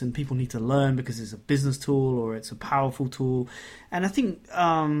complex, and people need to learn because it's a business tool or it's a powerful tool. And I think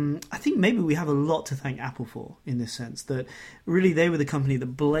maybe we have a lot to thank Apple for in this sense, that really they were the company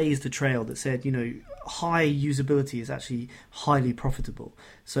that blazed the trail that said, high usability is actually highly profitable.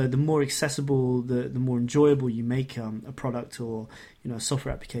 So the more accessible, the more enjoyable you make a product or a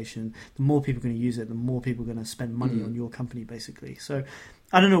software application, the more people are going to use it, the more people are going to spend money on your company, basically. So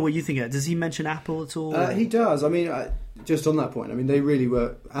I don't know what you think of it. Does he mention Apple at all? He does. I mean, just on that point,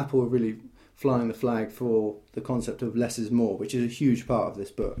 Apple were really flying the flag for the concept of less is more, which is a huge part of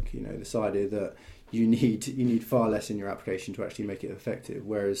this book. This idea that you need far less in your application to actually make it effective,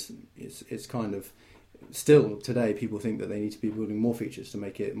 whereas it's kind of still today people think that they need to be building more features to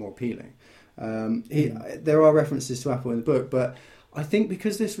make it more appealing. There are references to Apple in the book, but I think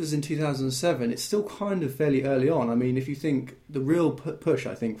because this was in 2007, it's still kind of fairly early on. I mean, if you think the real push,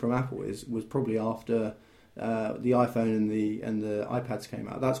 I think, from Apple was probably after the iPhone and the iPads came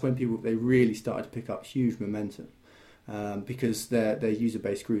out. That's when they really started to pick up huge momentum. Because their user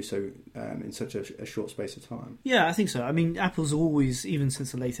base grew so in such a short space of time. Yeah, I think so. I mean, Apple's always, even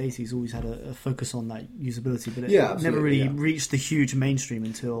since the late 80s, always had a focus on that usability, but it never really reached the huge mainstream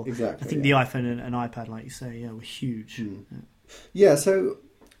until I think the iPhone and iPad, like you say, were huge. Yeah, so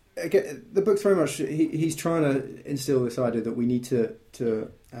again, the book's very much he's trying to instill this idea that we need to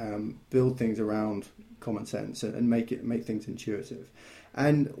build things around common sense and make things intuitive.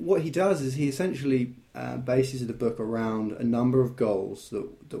 And what he does is he essentially bases the book around a number of goals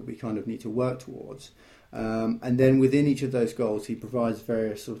that we kind of need to work towards. And then within each of those goals, he provides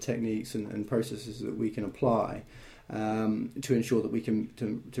various sort of techniques and processes that we can apply to ensure that we can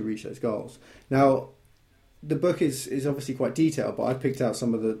to reach those goals. Now, the book is obviously quite detailed, but I've picked out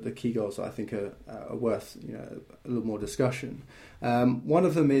some of the key goals that I think are worth a little more discussion. One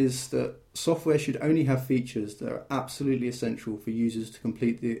of them is that software should only have features that are absolutely essential for users to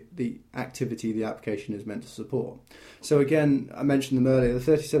complete the activity the application is meant to support. So again, I mentioned them earlier, the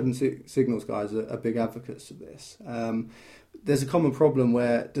 37 Signals guys are big advocates of this. There's a common problem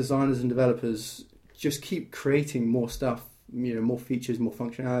where designers and developers just keep creating more stuff, more features, more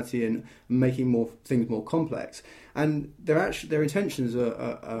functionality, and making more things more complex. And their intentions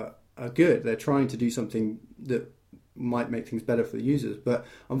are good. They're trying to do something that might make things better for the users. But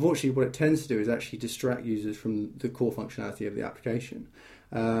unfortunately, what it tends to do is actually distract users from the core functionality of the application.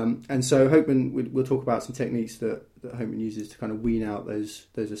 And so Hokeman, we'll talk about some techniques that Hokeman uses to kind of wean out those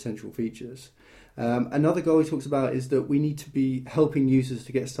essential features. Another goal he talks about is that we need to be helping users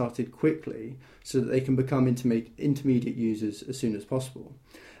to get started quickly so that they can become intermediate users as soon as possible.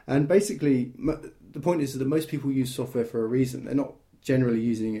 And basically, the point is that most people use software for a reason. They're not generally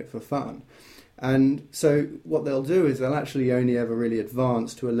using it for fun. And so what they'll do is they'll actually only ever really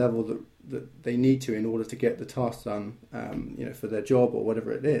advance to a level that they need to in order to get the task done, for their job or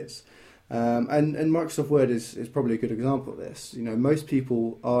whatever it is. And Microsoft Word is probably a good example of this. Most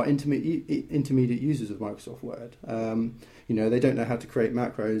people are intermediate users of Microsoft Word. They don't know how to create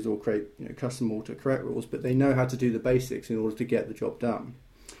macros or create custom autocorrect rules, but they know how to do the basics in order to get the job done.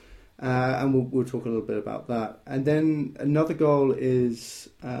 And we'll talk a little bit about that. And then another goal is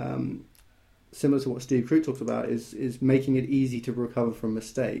similar to what Steve Krug talks about, is making it easy to recover from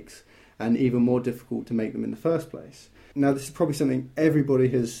mistakes and even more difficult to make them in the first place. Now, this is probably something everybody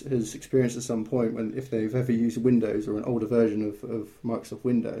has experienced at some point if they've ever used Windows or an older version of Microsoft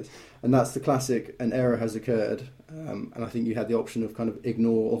Windows. And that's the classic, an error has occurred, and I think you had the option of kind of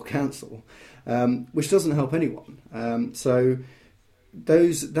ignore or cancel, which doesn't help anyone. So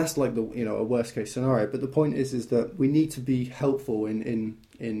that's like a worst case scenario. But the point is that we need to be helpful in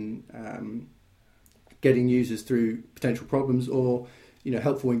getting users through potential problems, or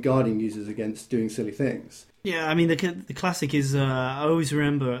helpful in guarding users against doing silly things. Yeah, I mean, the classic is, I always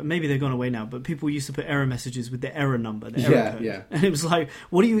remember, maybe they've gone away now, but people used to put error messages with the error number, the error code. Yeah. And it was like,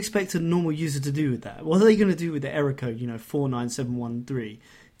 what do you expect a normal user to do with that? What are they going to do with the error code, 49713?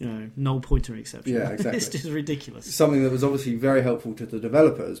 Null pointer exception. Yeah, exactly. It's just ridiculous. Something that was obviously very helpful to the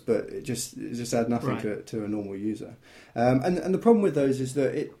developers, but it just had nothing to a normal user. And the problem with those is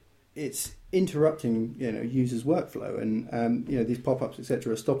that it's interrupting users' workflow, and these pop-ups,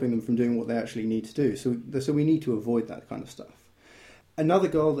 etc., are stopping them from doing what they actually need to do. So we need to avoid that kind of stuff. Another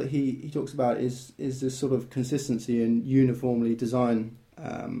goal that he talks about is this sort of consistency and uniformly design.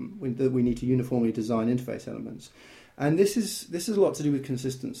 That we need to uniformly design interface elements, and this is a lot to do with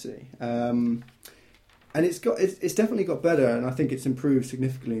consistency. And it's definitely got better, and I think it's improved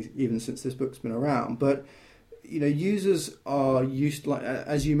significantly even since this book's been around. But users are used, like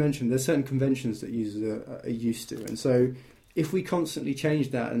as you mentioned, there's certain conventions that users are used to, and so if we constantly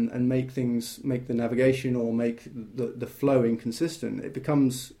change that and make the navigation or make the flow inconsistent, it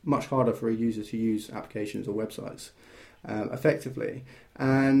becomes much harder for a user to use applications or websites effectively.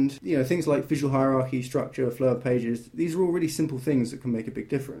 And things like visual hierarchy, structure, flow of pages, these are all really simple things that can make a big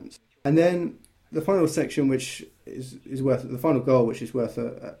difference. And then the final section, which is worth the final goal, which is worth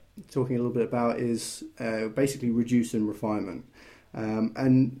talking a little bit about, is basically reduce and refinement.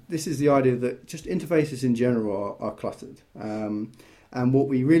 And this is the idea that just interfaces in general are cluttered. And what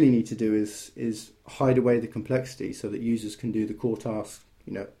we really need to do is hide away the complexity so that users can do the core tasks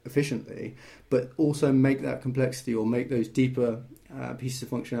efficiently, but also make that complexity or make those deeper pieces of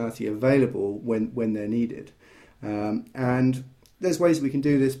functionality available when they're needed. And there's ways we can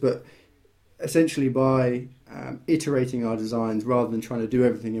do this, but essentially by iterating our designs rather than trying to do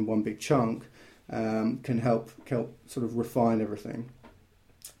everything in one big chunk can help sort of refine everything.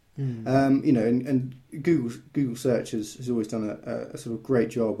 And Google Search has always done a sort of great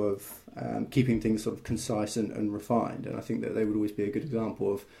job of keeping things sort of concise and refined, and I think that they would always be a good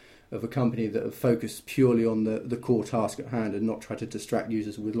example of a company that have focused purely on the core task at hand and not try to distract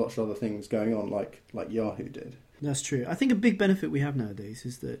users with lots of other things going on like Yahoo did. That's true. I think a big benefit we have nowadays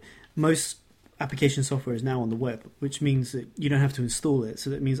is that most application software is now on the web, which means that you don't have to install it,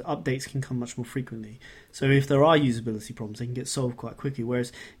 so that means updates can come much more frequently. So if there are usability problems, they can get solved quite quickly.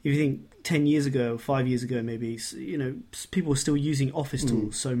 Whereas if you think 10 years ago, 5 years ago maybe, people were still using Office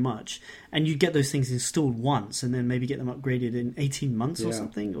tools so much, and you get those things installed once and then maybe get them upgraded in 18 months or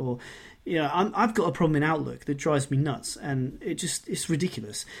something, or I've got a problem in Outlook that drives me nuts, and it's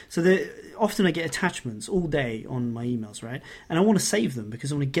ridiculous. So often I get attachments all day on my emails, right? And I want to save them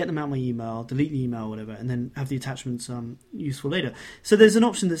because I want to get them out of my email, delete the email, whatever, and then have the attachments useful later. So there's an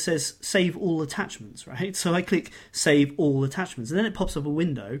option that says save all attachments, right? So I click save all attachments, and then it pops up a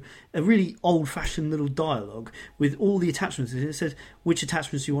window, a really old-fashioned little dialogue with all the attachments, and it says which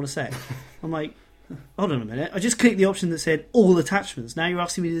attachments do you want to save. I'm like, hold on a minute, I just clicked the option that said all attachments. Now you're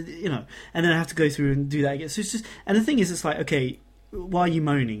asking me to, and then I have to go through and do that again. So it's just, and the thing is, it's like, okay, why are you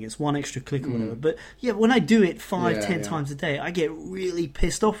moaning? It's one extra click or whatever. But yeah, when I do it 5-10 times a day, I get really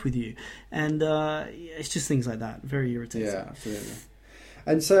pissed off with you. And it's just things like that. Very irritating. Yeah, absolutely.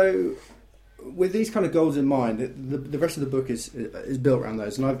 And so with these kind of goals in mind, the rest of the book is built around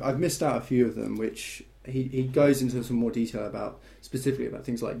those, and I've missed out a few of them, which he goes into some more detail about, specifically about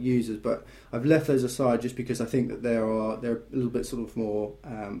things like users, but I've left those aside just because I think that they're a little bit sort of more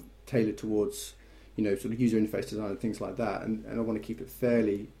tailored towards, sort of user interface design and things like that, and I want to keep it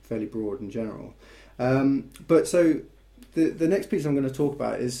fairly broad and general. But so the next piece I'm going to talk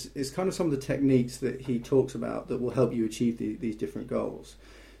about is kind of some of the techniques that he talks about that will help you achieve these different goals.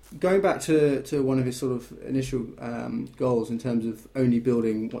 Going back to one of his sort of initial goals in terms of only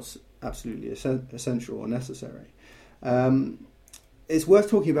building what's absolutely essential or necessary, it's worth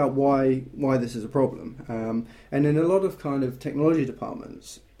talking about why this is a problem. And in a lot of kind of technology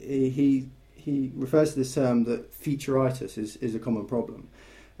departments, he refers to this term that featureitis is a common problem.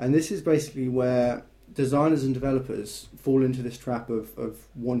 And this is basically where designers and developers fall into this trap of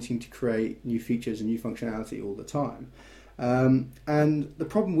wanting to create new features and new functionality all the time. And the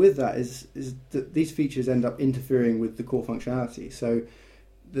problem with that is that these features end up interfering with the core functionality. So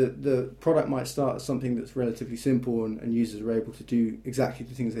the product might start as something that's relatively simple and users are able to do exactly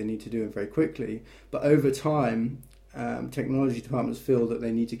the things they need to do and very quickly. But over time, technology departments feel that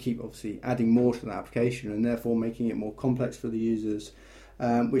they need to keep obviously adding more to the application and therefore making it more complex for the users,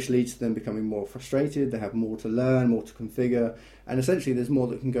 which leads to them becoming more frustrated. They have more to learn, more to configure, and essentially there's more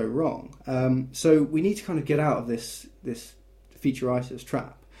that can go wrong. So we need to kind of get out of this featureitis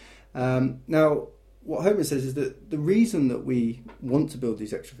trap. Now, what Hohmann says is that the reason that we want to build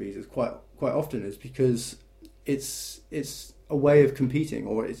these extra features quite often is because it's a way of competing,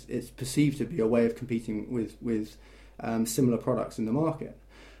 or it's perceived to be a way of competing with similar products in the market.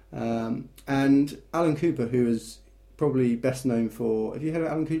 And Alan Cooper, who is probably best known for, have you heard of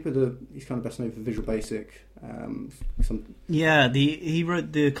Alan Cooper? He's kind of best known for Visual Basic. He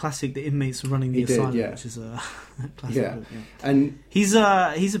wrote the classic "The Inmates Running the Asylum," which is a classic book. Yeah. And he's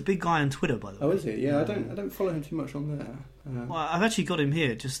a big guy on Twitter, by the way. Oh, is he? Yeah, I don't follow him too much on there. Well, I've actually got him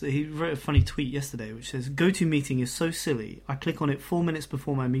here. Just he wrote a funny tweet yesterday, which says, "Go-to-meeting is so silly. I click on it 4 minutes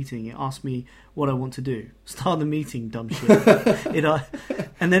before my meeting. It asks me what I want to do. Start the meeting, dumb shit.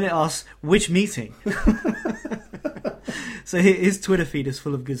 And then it asks which meeting." So his Twitter feed is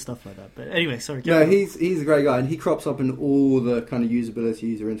full of good stuff like that. But anyway, sorry. No, he's a great guy, and he crops up in all the kind of usability,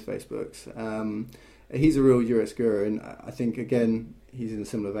 user interface books. He's a real UX guru, and I think, again, he's in a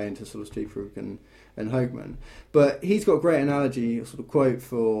similar vein to sort of Steve Krug and Hochman. But he's got a great analogy, a sort of quote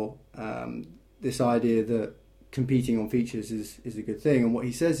for this idea that competing on features is a good thing. And what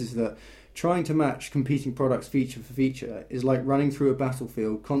he says is that trying to match competing products feature for feature is like running through a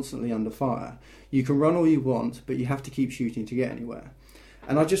battlefield constantly under fire. You can run all you want, but you have to keep shooting to get anywhere.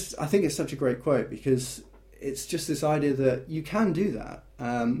 And I think it's such a great quote, because it's just this idea that you can do that,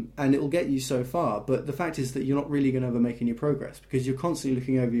 and it will get you so far, but the fact is that you're not really going to ever make any progress, because you're constantly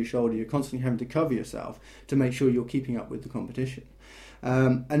looking over your shoulder, you're constantly having to cover yourself to make sure you're keeping up with the competition.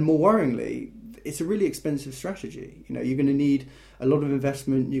 And more worryingly, it's a really expensive strategy. You're going to need a lot of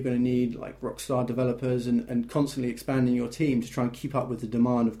investment. You're going to need like rockstar developers and constantly expanding your team to try and keep up with the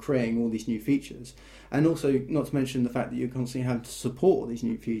demand of creating all these new features. And also, not to mention the fact that you constantly have to support all these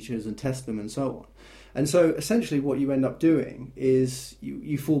new features and test them and so on. And so essentially what you end up doing is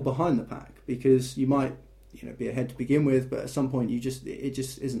you fall behind the pack, because you might be ahead to begin with, but at some point it just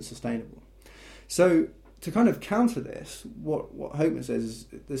isn't sustainable. So to kind of counter this, what Hochman says is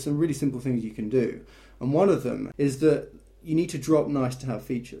there's some really simple things you can do. And one of them is that you need to drop nice to have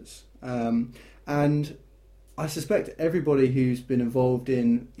features. And I suspect everybody who's been involved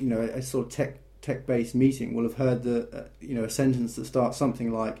in a sort of tech-based meeting will have heard a sentence that starts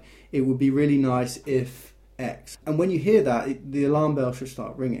something like, "It would be really nice if X." And when you hear that, the alarm bell should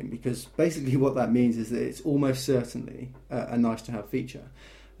start ringing, because basically what that means is that it's almost certainly a nice to have feature.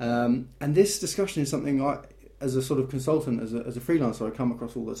 And this discussion is something as a sort of consultant, as a freelancer, I come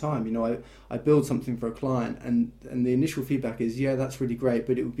across all the time. I build something for a client, and the initial feedback is, yeah, that's really great,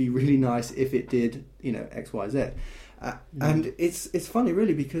 but it would be really nice if it did, X, Y, Z. And it's funny,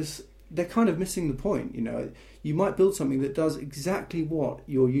 really, because they're kind of missing the point. You might build something that does exactly what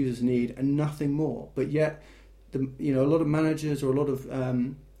your users need and nothing more, but yet, a lot of managers or a lot of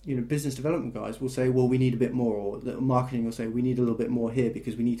business development guys will say, well, we need a bit more, or the marketing will say, we need a little bit more here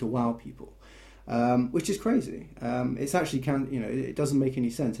because we need to wow people. Which is crazy. It's actually it doesn't make any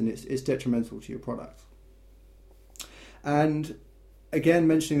sense, and it's detrimental to your product. And again,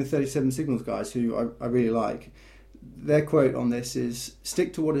 mentioning the 37 Signals guys, who I really like, their quote on this is,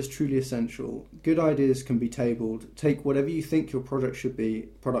 "Stick to what is truly essential. Good ideas can be tabled. Take whatever you think your product should be,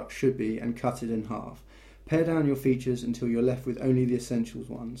 and cut it in half. Pare down your features until you're left with only the essentials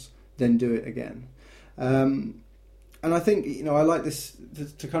ones. Then do it again." And I think, I like this,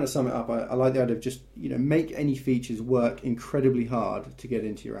 to kind of sum it up, I like the idea of just, make any features work incredibly hard to get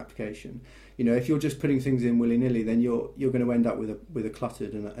into your application. If you're just putting things in willy-nilly, then you're going to end up with a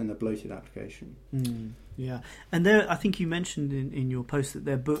cluttered and a bloated application. Yeah. And there, I think you mentioned in your post that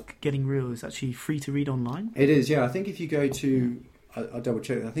their book, Getting Real, is actually free to read online. It is, yeah. I think if you go to, I'll double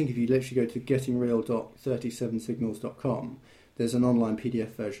check, I think if you literally go to gettingreal.37signals.com, there's an online PDF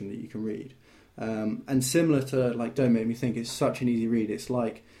version that you can read. And similar to like Don't Make Me Think, it's such an easy read. It's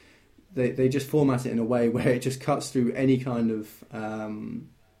like they just format it in a way where it just cuts through any kind of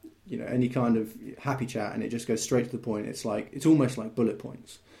any kind of happy chat, and it just goes straight to the point. It's almost like bullet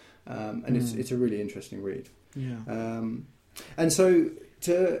points, and it's a really interesting read. Yeah. And so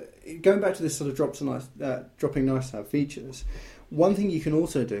going back to this sort of dropping nice to have features. One thing you can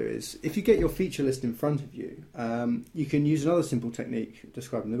also do is, if you get your feature list in front of you, you can use another simple technique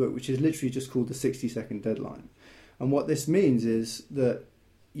described in the book, which is literally just called the 60-second deadline. And what this means is that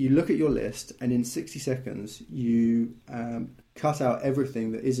you look at your list, and in 60 seconds, you cut out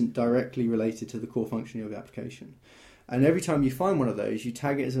everything that isn't directly related to the core functioning of the application. And every time you find one of those, you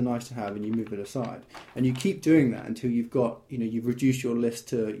tag it as a nice to have and you move it aside. And you keep doing that until you've got, you've reduced your list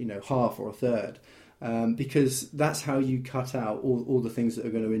to, half or a third. Because that's how you cut out all the things that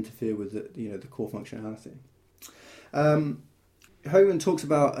are going to interfere with the core functionality. Hogan talks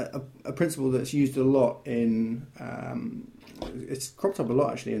about a principle that's used a lot in. It's cropped up a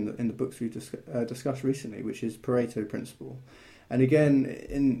lot actually in the books we've discussed recently, which is Pareto principle. And again,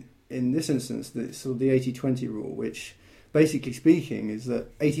 in this instance, it's sort of the 80-20 rule, which basically speaking is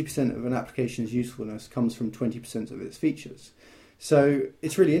that 80% of an application's usefulness comes from 20% of its features. So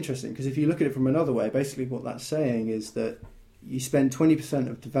it's really interesting, because if you look at it from another way, basically what that's saying is that you spend 20%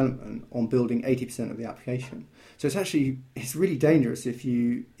 of development on building 80% of the application. So it's really dangerous if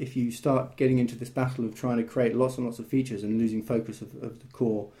you start getting into this battle of trying to create lots and lots of features and losing focus of the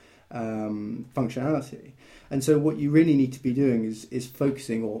core functionality. And so what you really need to be doing is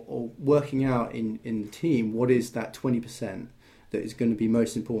focusing or working out in the team what is that 20% that is going to be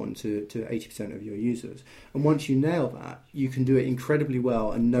most important to 80% of your users. And once you nail that, you can do it incredibly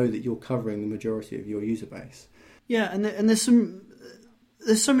well and know that you're covering the majority of your user base. Yeah, and there's so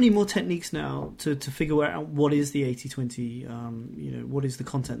many more techniques now to figure out what is the 80-20, what is the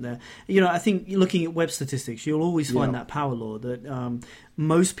content there. I think looking at web statistics, you'll always find that power law that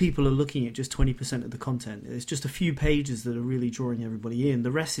most people are looking at just 20% of the content. It's just a few pages that are really drawing everybody in.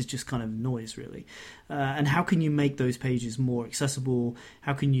 The rest is just kind of noise, really. And how can you make those pages more accessible?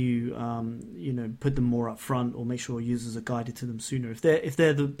 How can you, put them more up front, or make sure users are guided to them sooner if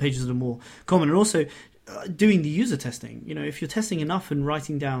they're the pages that are more common? And also doing the user testing. If you're testing enough and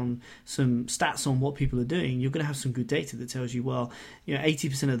writing down some stats on what people are doing, you're going to have some good data that tells you,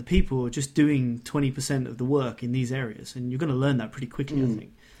 80% of the people are just doing 20% of the work in these areas, and you're going to learn that pretty quickly, I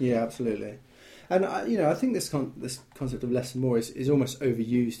think. Yeah, absolutely. And I think this concept of less and more is almost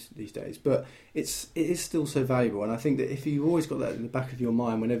overused these days, but it is still so valuable. And I think that if you've always got that in the back of your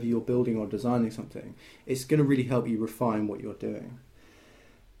mind whenever you're building or designing something, it's going to really help you refine what you're doing.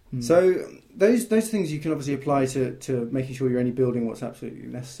 So those things you can obviously apply to making sure you're only building what's absolutely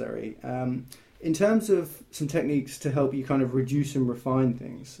necessary. In terms of some techniques to help you kind of reduce and refine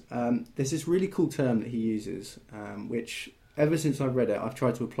things, there's this really cool term that he uses, which ever since I've read it, I've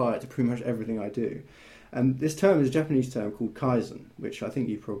tried to apply it to pretty much everything I do. This term is a Japanese term called Kaizen, which I think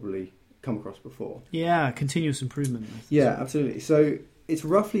you've probably come across before. Yeah, continuous improvement. Yeah, absolutely. So it's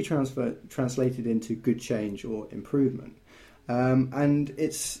roughly translated into good change or improvement. And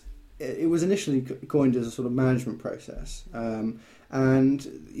it was initially coined as a sort of management process. And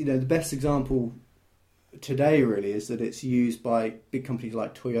the best example today really is that it's used by big companies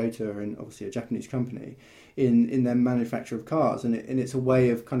like Toyota, and obviously a Japanese company, in their manufacture of cars. And it's a way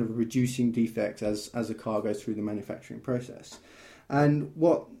of kind of reducing defects as a car goes through the manufacturing process. And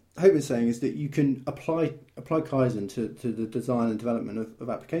what Hope is saying is that you can apply Kaizen to the design and development of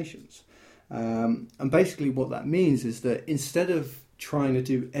applications. And basically what that means is that instead of trying to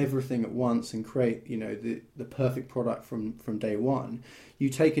do everything at once and create the perfect product from day one, you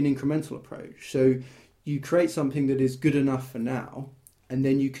take an incremental approach. So you create something that is good enough for now, and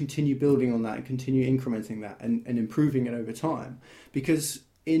then you continue building on that and continue incrementing that and improving it over time. Because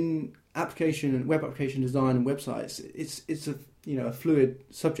in application and web application design and websites, a fluid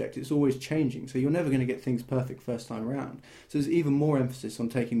subject. It's always changing, so you're never going to get things perfect first time around. So there's even more emphasis on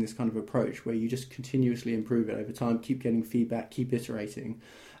taking this kind of approach where you just continuously improve it over time, keep getting feedback, keep iterating.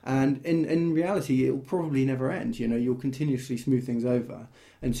 And in reality, it will probably never end. You'll continuously smooth things over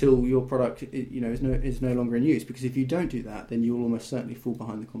until your product, is no longer in use. Because if you don't do that, then you will almost certainly fall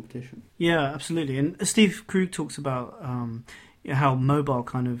behind the competition. Yeah, absolutely. And Steve Krug talks about how mobile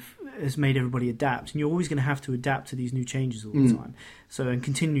kind of has made everybody adapt, and you're always going to have to adapt to these new changes all the time. So, and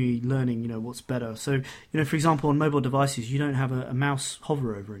continually learning, what's better. So, for example, on mobile devices, you don't have a mouse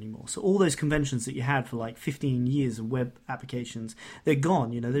hover over anymore. So all those conventions that you had for like 15 years of web applications, they're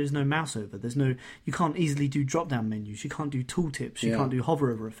gone. There's no mouse over. You can't easily do drop-down menus. You can't do tooltips. You can't do hover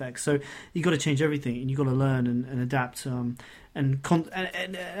over effects. So you've got to change everything, and you've got to learn and adapt. And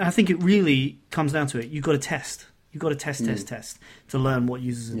I think it really comes down to it. You've got to test. You've got to test to learn what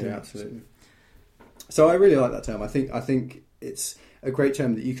users are doing. Yeah, absolutely. So I really like that term. I think it's a great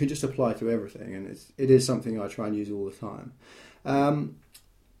term that you can just apply to everything, and it is something I try and use all the time.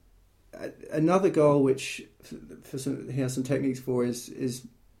 Another goal, which he has some techniques for, is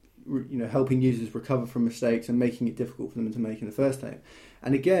helping users recover from mistakes and making it difficult for them to make in the first time.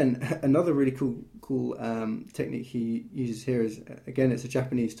 And again, another really cool technique he uses here is, again, it's a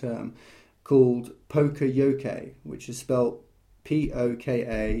Japanese term called Poka-yoke, which is spelled Pokayoke.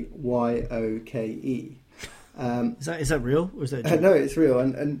 Is that real, or is that no, it's real,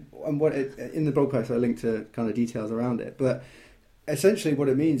 and what in the blog post I linked to kind of details around it, but essentially what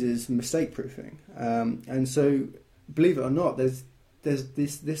it means is mistake proofing, and so believe it or not, there's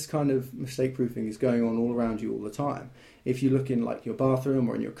this kind of mistake proofing is going on all around you all the time. If you look in like your bathroom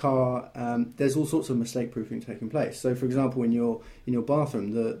or in your car, there's all sorts of mistake proofing taking place. So, for example, in your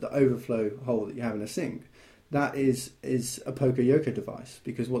bathroom, the overflow hole that you have in a sink, that is a Poka-yoke device,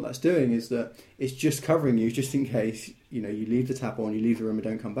 because what that's doing is that it's just covering you just in case you leave the tap on, you leave the room and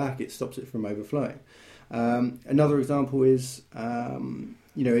don't come back. It stops it from overflowing. Another example is in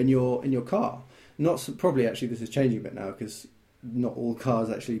your car. Probably actually this is changing a bit now because not all cars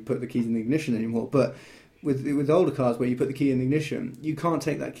actually put the keys in the ignition anymore, but with older cars where you put the key in the ignition, you can't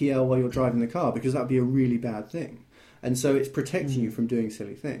take that key out while you're driving the car because that'd be a really bad thing. And so it's protecting you from doing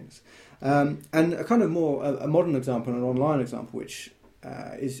silly things. And a kind of more a modern example, an online example, which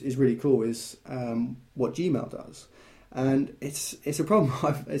is really cool, is what Gmail does. And it's a problem.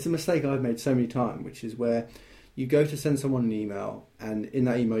 It's a mistake I've made so many times, which is where you go to send someone an email, and in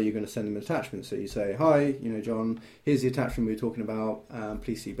that email you're going to send them an attachment. So you say, "Hi, John, here's the attachment we were talking about.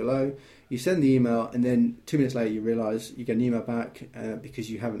 Please see below." You send the email, and then 2 minutes later you realise you get an email back because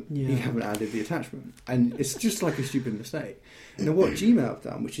you haven't added the attachment, and it's just like a stupid mistake. Now, what Gmail have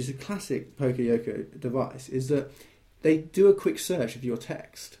done, which is a classic Poka-yoke device, is that they do a quick search of your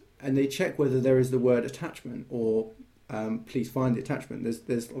text, and they check whether there is the word attachment or please find the attachment.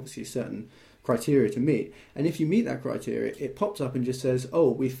 There's obviously certain criteria to meet, and if you meet that criteria, it pops up and just says,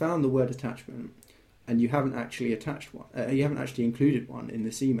 "Oh, we found the word attachment, and you haven't actually attached one. You haven't actually included one in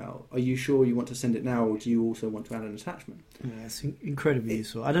this email. Are you sure you want to send it now, or do you also want to add an attachment?" Yeah, it's incredibly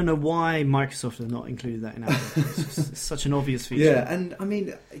useful. I don't know why Microsoft has not included that in Outlook. It's such an obvious feature. Yeah, and I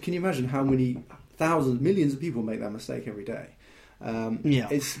mean, can you imagine how many thousands, millions of people make that mistake every day?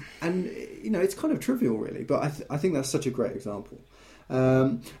 It's kind of trivial, really, but I think that's such a great example.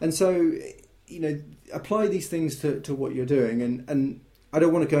 And so, apply these things to what you're doing, and I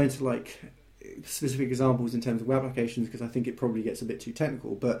don't want to go into like specific examples in terms of web applications because I think it probably gets a bit too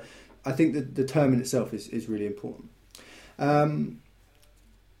technical, but I think that the term in itself is really important. And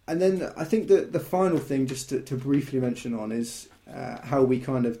then I think that the final thing just to briefly mention on is how we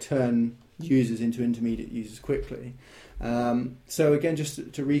kind of turn users into intermediate users quickly. So again, just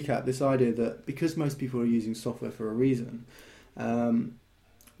to recap, this idea that because most people are using software for a reason,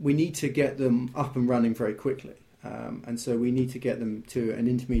 we need to get them up and running very quickly. And so we need to get them to an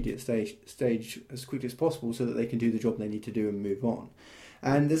intermediate stage as quickly as possible so that they can do the job they need to do and move on.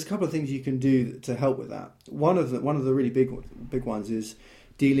 And there's a couple of things you can do to help with that. One of the really big ones is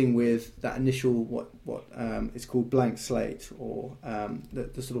dealing with that initial what is called blank slate, or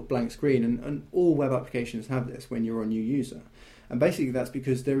the sort of blank screen. And all web applications have this when you're a new user. And basically that's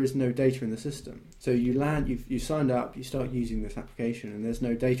because there is no data in the system. So you signed up, you start using this application, and there's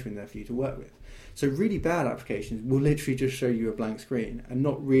no data in there for you to work with. So really bad applications will literally just show you a blank screen and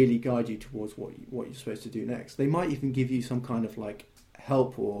not really guide you towards what you're supposed to do next. They might even give you some kind of like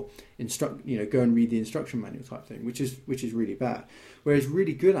help or go and read the instruction manual type thing, which is really bad. Whereas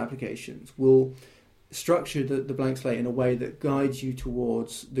really good applications will structure the blank slate in a way that guides you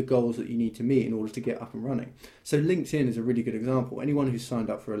towards the goals that you need to meet in order to get up and running. So LinkedIn is a really good example. Anyone who's signed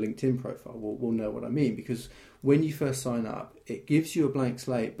up for a LinkedIn profile will know what I mean, because when you first sign up, it gives you a blank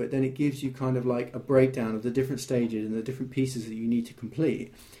slate, but then it gives you kind of like a breakdown of the different stages and the different pieces that you need to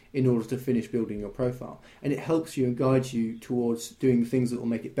complete in order to finish building your profile. And it helps you and guides you towards doing things that will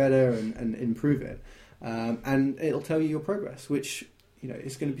make it better and improve it. And it'll tell you your progress, which,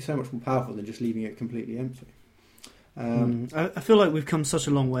 it's going to be so much more powerful than just leaving it completely empty. I feel like we've come such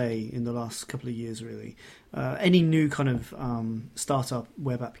a long way in the last couple of years, really. Any new kind of startup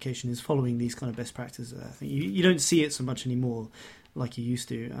web application is following these kind of best practices. I think you don't see it so much anymore like you used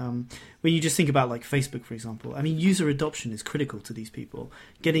to. When you just think about like Facebook, for example, I mean, user adoption is critical to these people.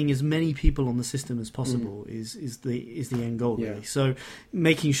 Getting as many people on the system as possible is the end goal, really. Yeah. So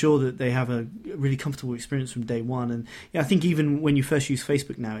making sure that they have a really comfortable experience from day one. And I think even when you first use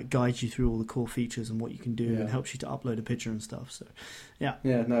Facebook now, it guides you through all the core features and what you can do and helps you to upload a picture and stuff. So, yeah.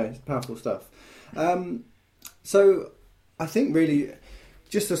 Yeah, no, it's powerful stuff. So I think really,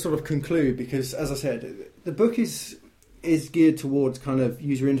 just to sort of conclude, because as I said, the book is geared towards kind of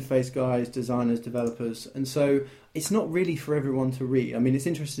user interface guys, designers, developers, and so it's not really for everyone to read. I mean, it's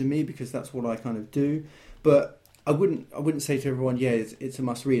interesting to me because that's what I kind of do, but I wouldn't say to everyone, it's a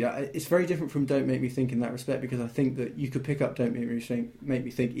must read. It's very different from Don't Make Me Think in that respect, because I think that you could pick up Don't Make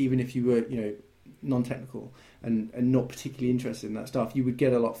Me Think even if you were, non-technical and not particularly interested in that stuff. You would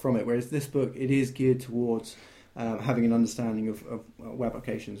get a lot from it, whereas this book, it is geared towards having an understanding of web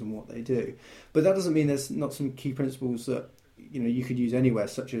applications and what they do. But that doesn't mean there's not some key principles that you could use anywhere,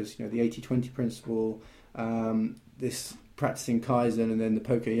 such as the 80-20 principle, this practicing Kaizen, and then the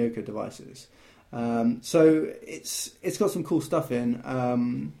Poka-Yoke devices. So it's got some cool stuff in,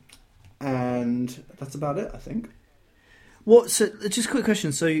 and that's about it, I think. So just a quick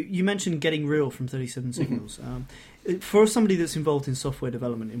question. So you mentioned Getting Real from 37 Signals. For somebody that's involved in software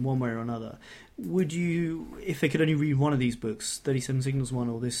development in one way or another, would you, if they could only read one of these books, 37 Signals one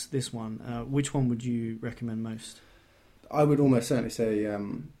or this one, which one would you recommend most? I would almost certainly say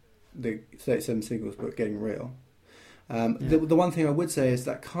the 37 Signals book, Getting Real. The one thing I would say is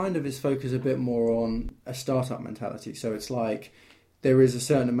that kind of is focused a bit more on a startup mentality. So it's like there is a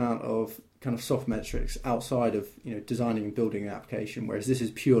certain amount of kind of soft metrics outside of designing and building an application, whereas this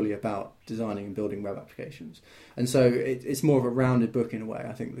is purely about designing and building web applications. And so it's more of a rounded book in a way.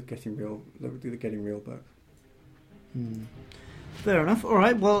 I think the Getting Real book. Fair enough. All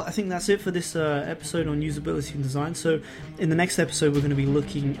right. Well, I think that's it for this episode on usability and design. So, in the next episode, we're going to be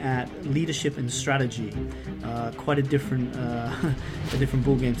looking at leadership and strategy. Quite a different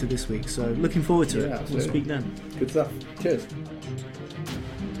ball game to this week. So, looking forward to it. Absolutely. We'll speak then. Good stuff. Cheers.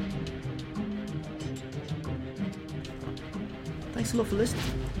 Thanks a lot for listening.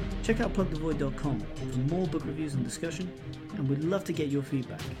 Check out plugthevoid.com for more book reviews and discussion, and we'd love to get your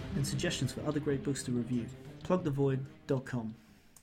feedback and suggestions for other great books to review. plugthevoid.com.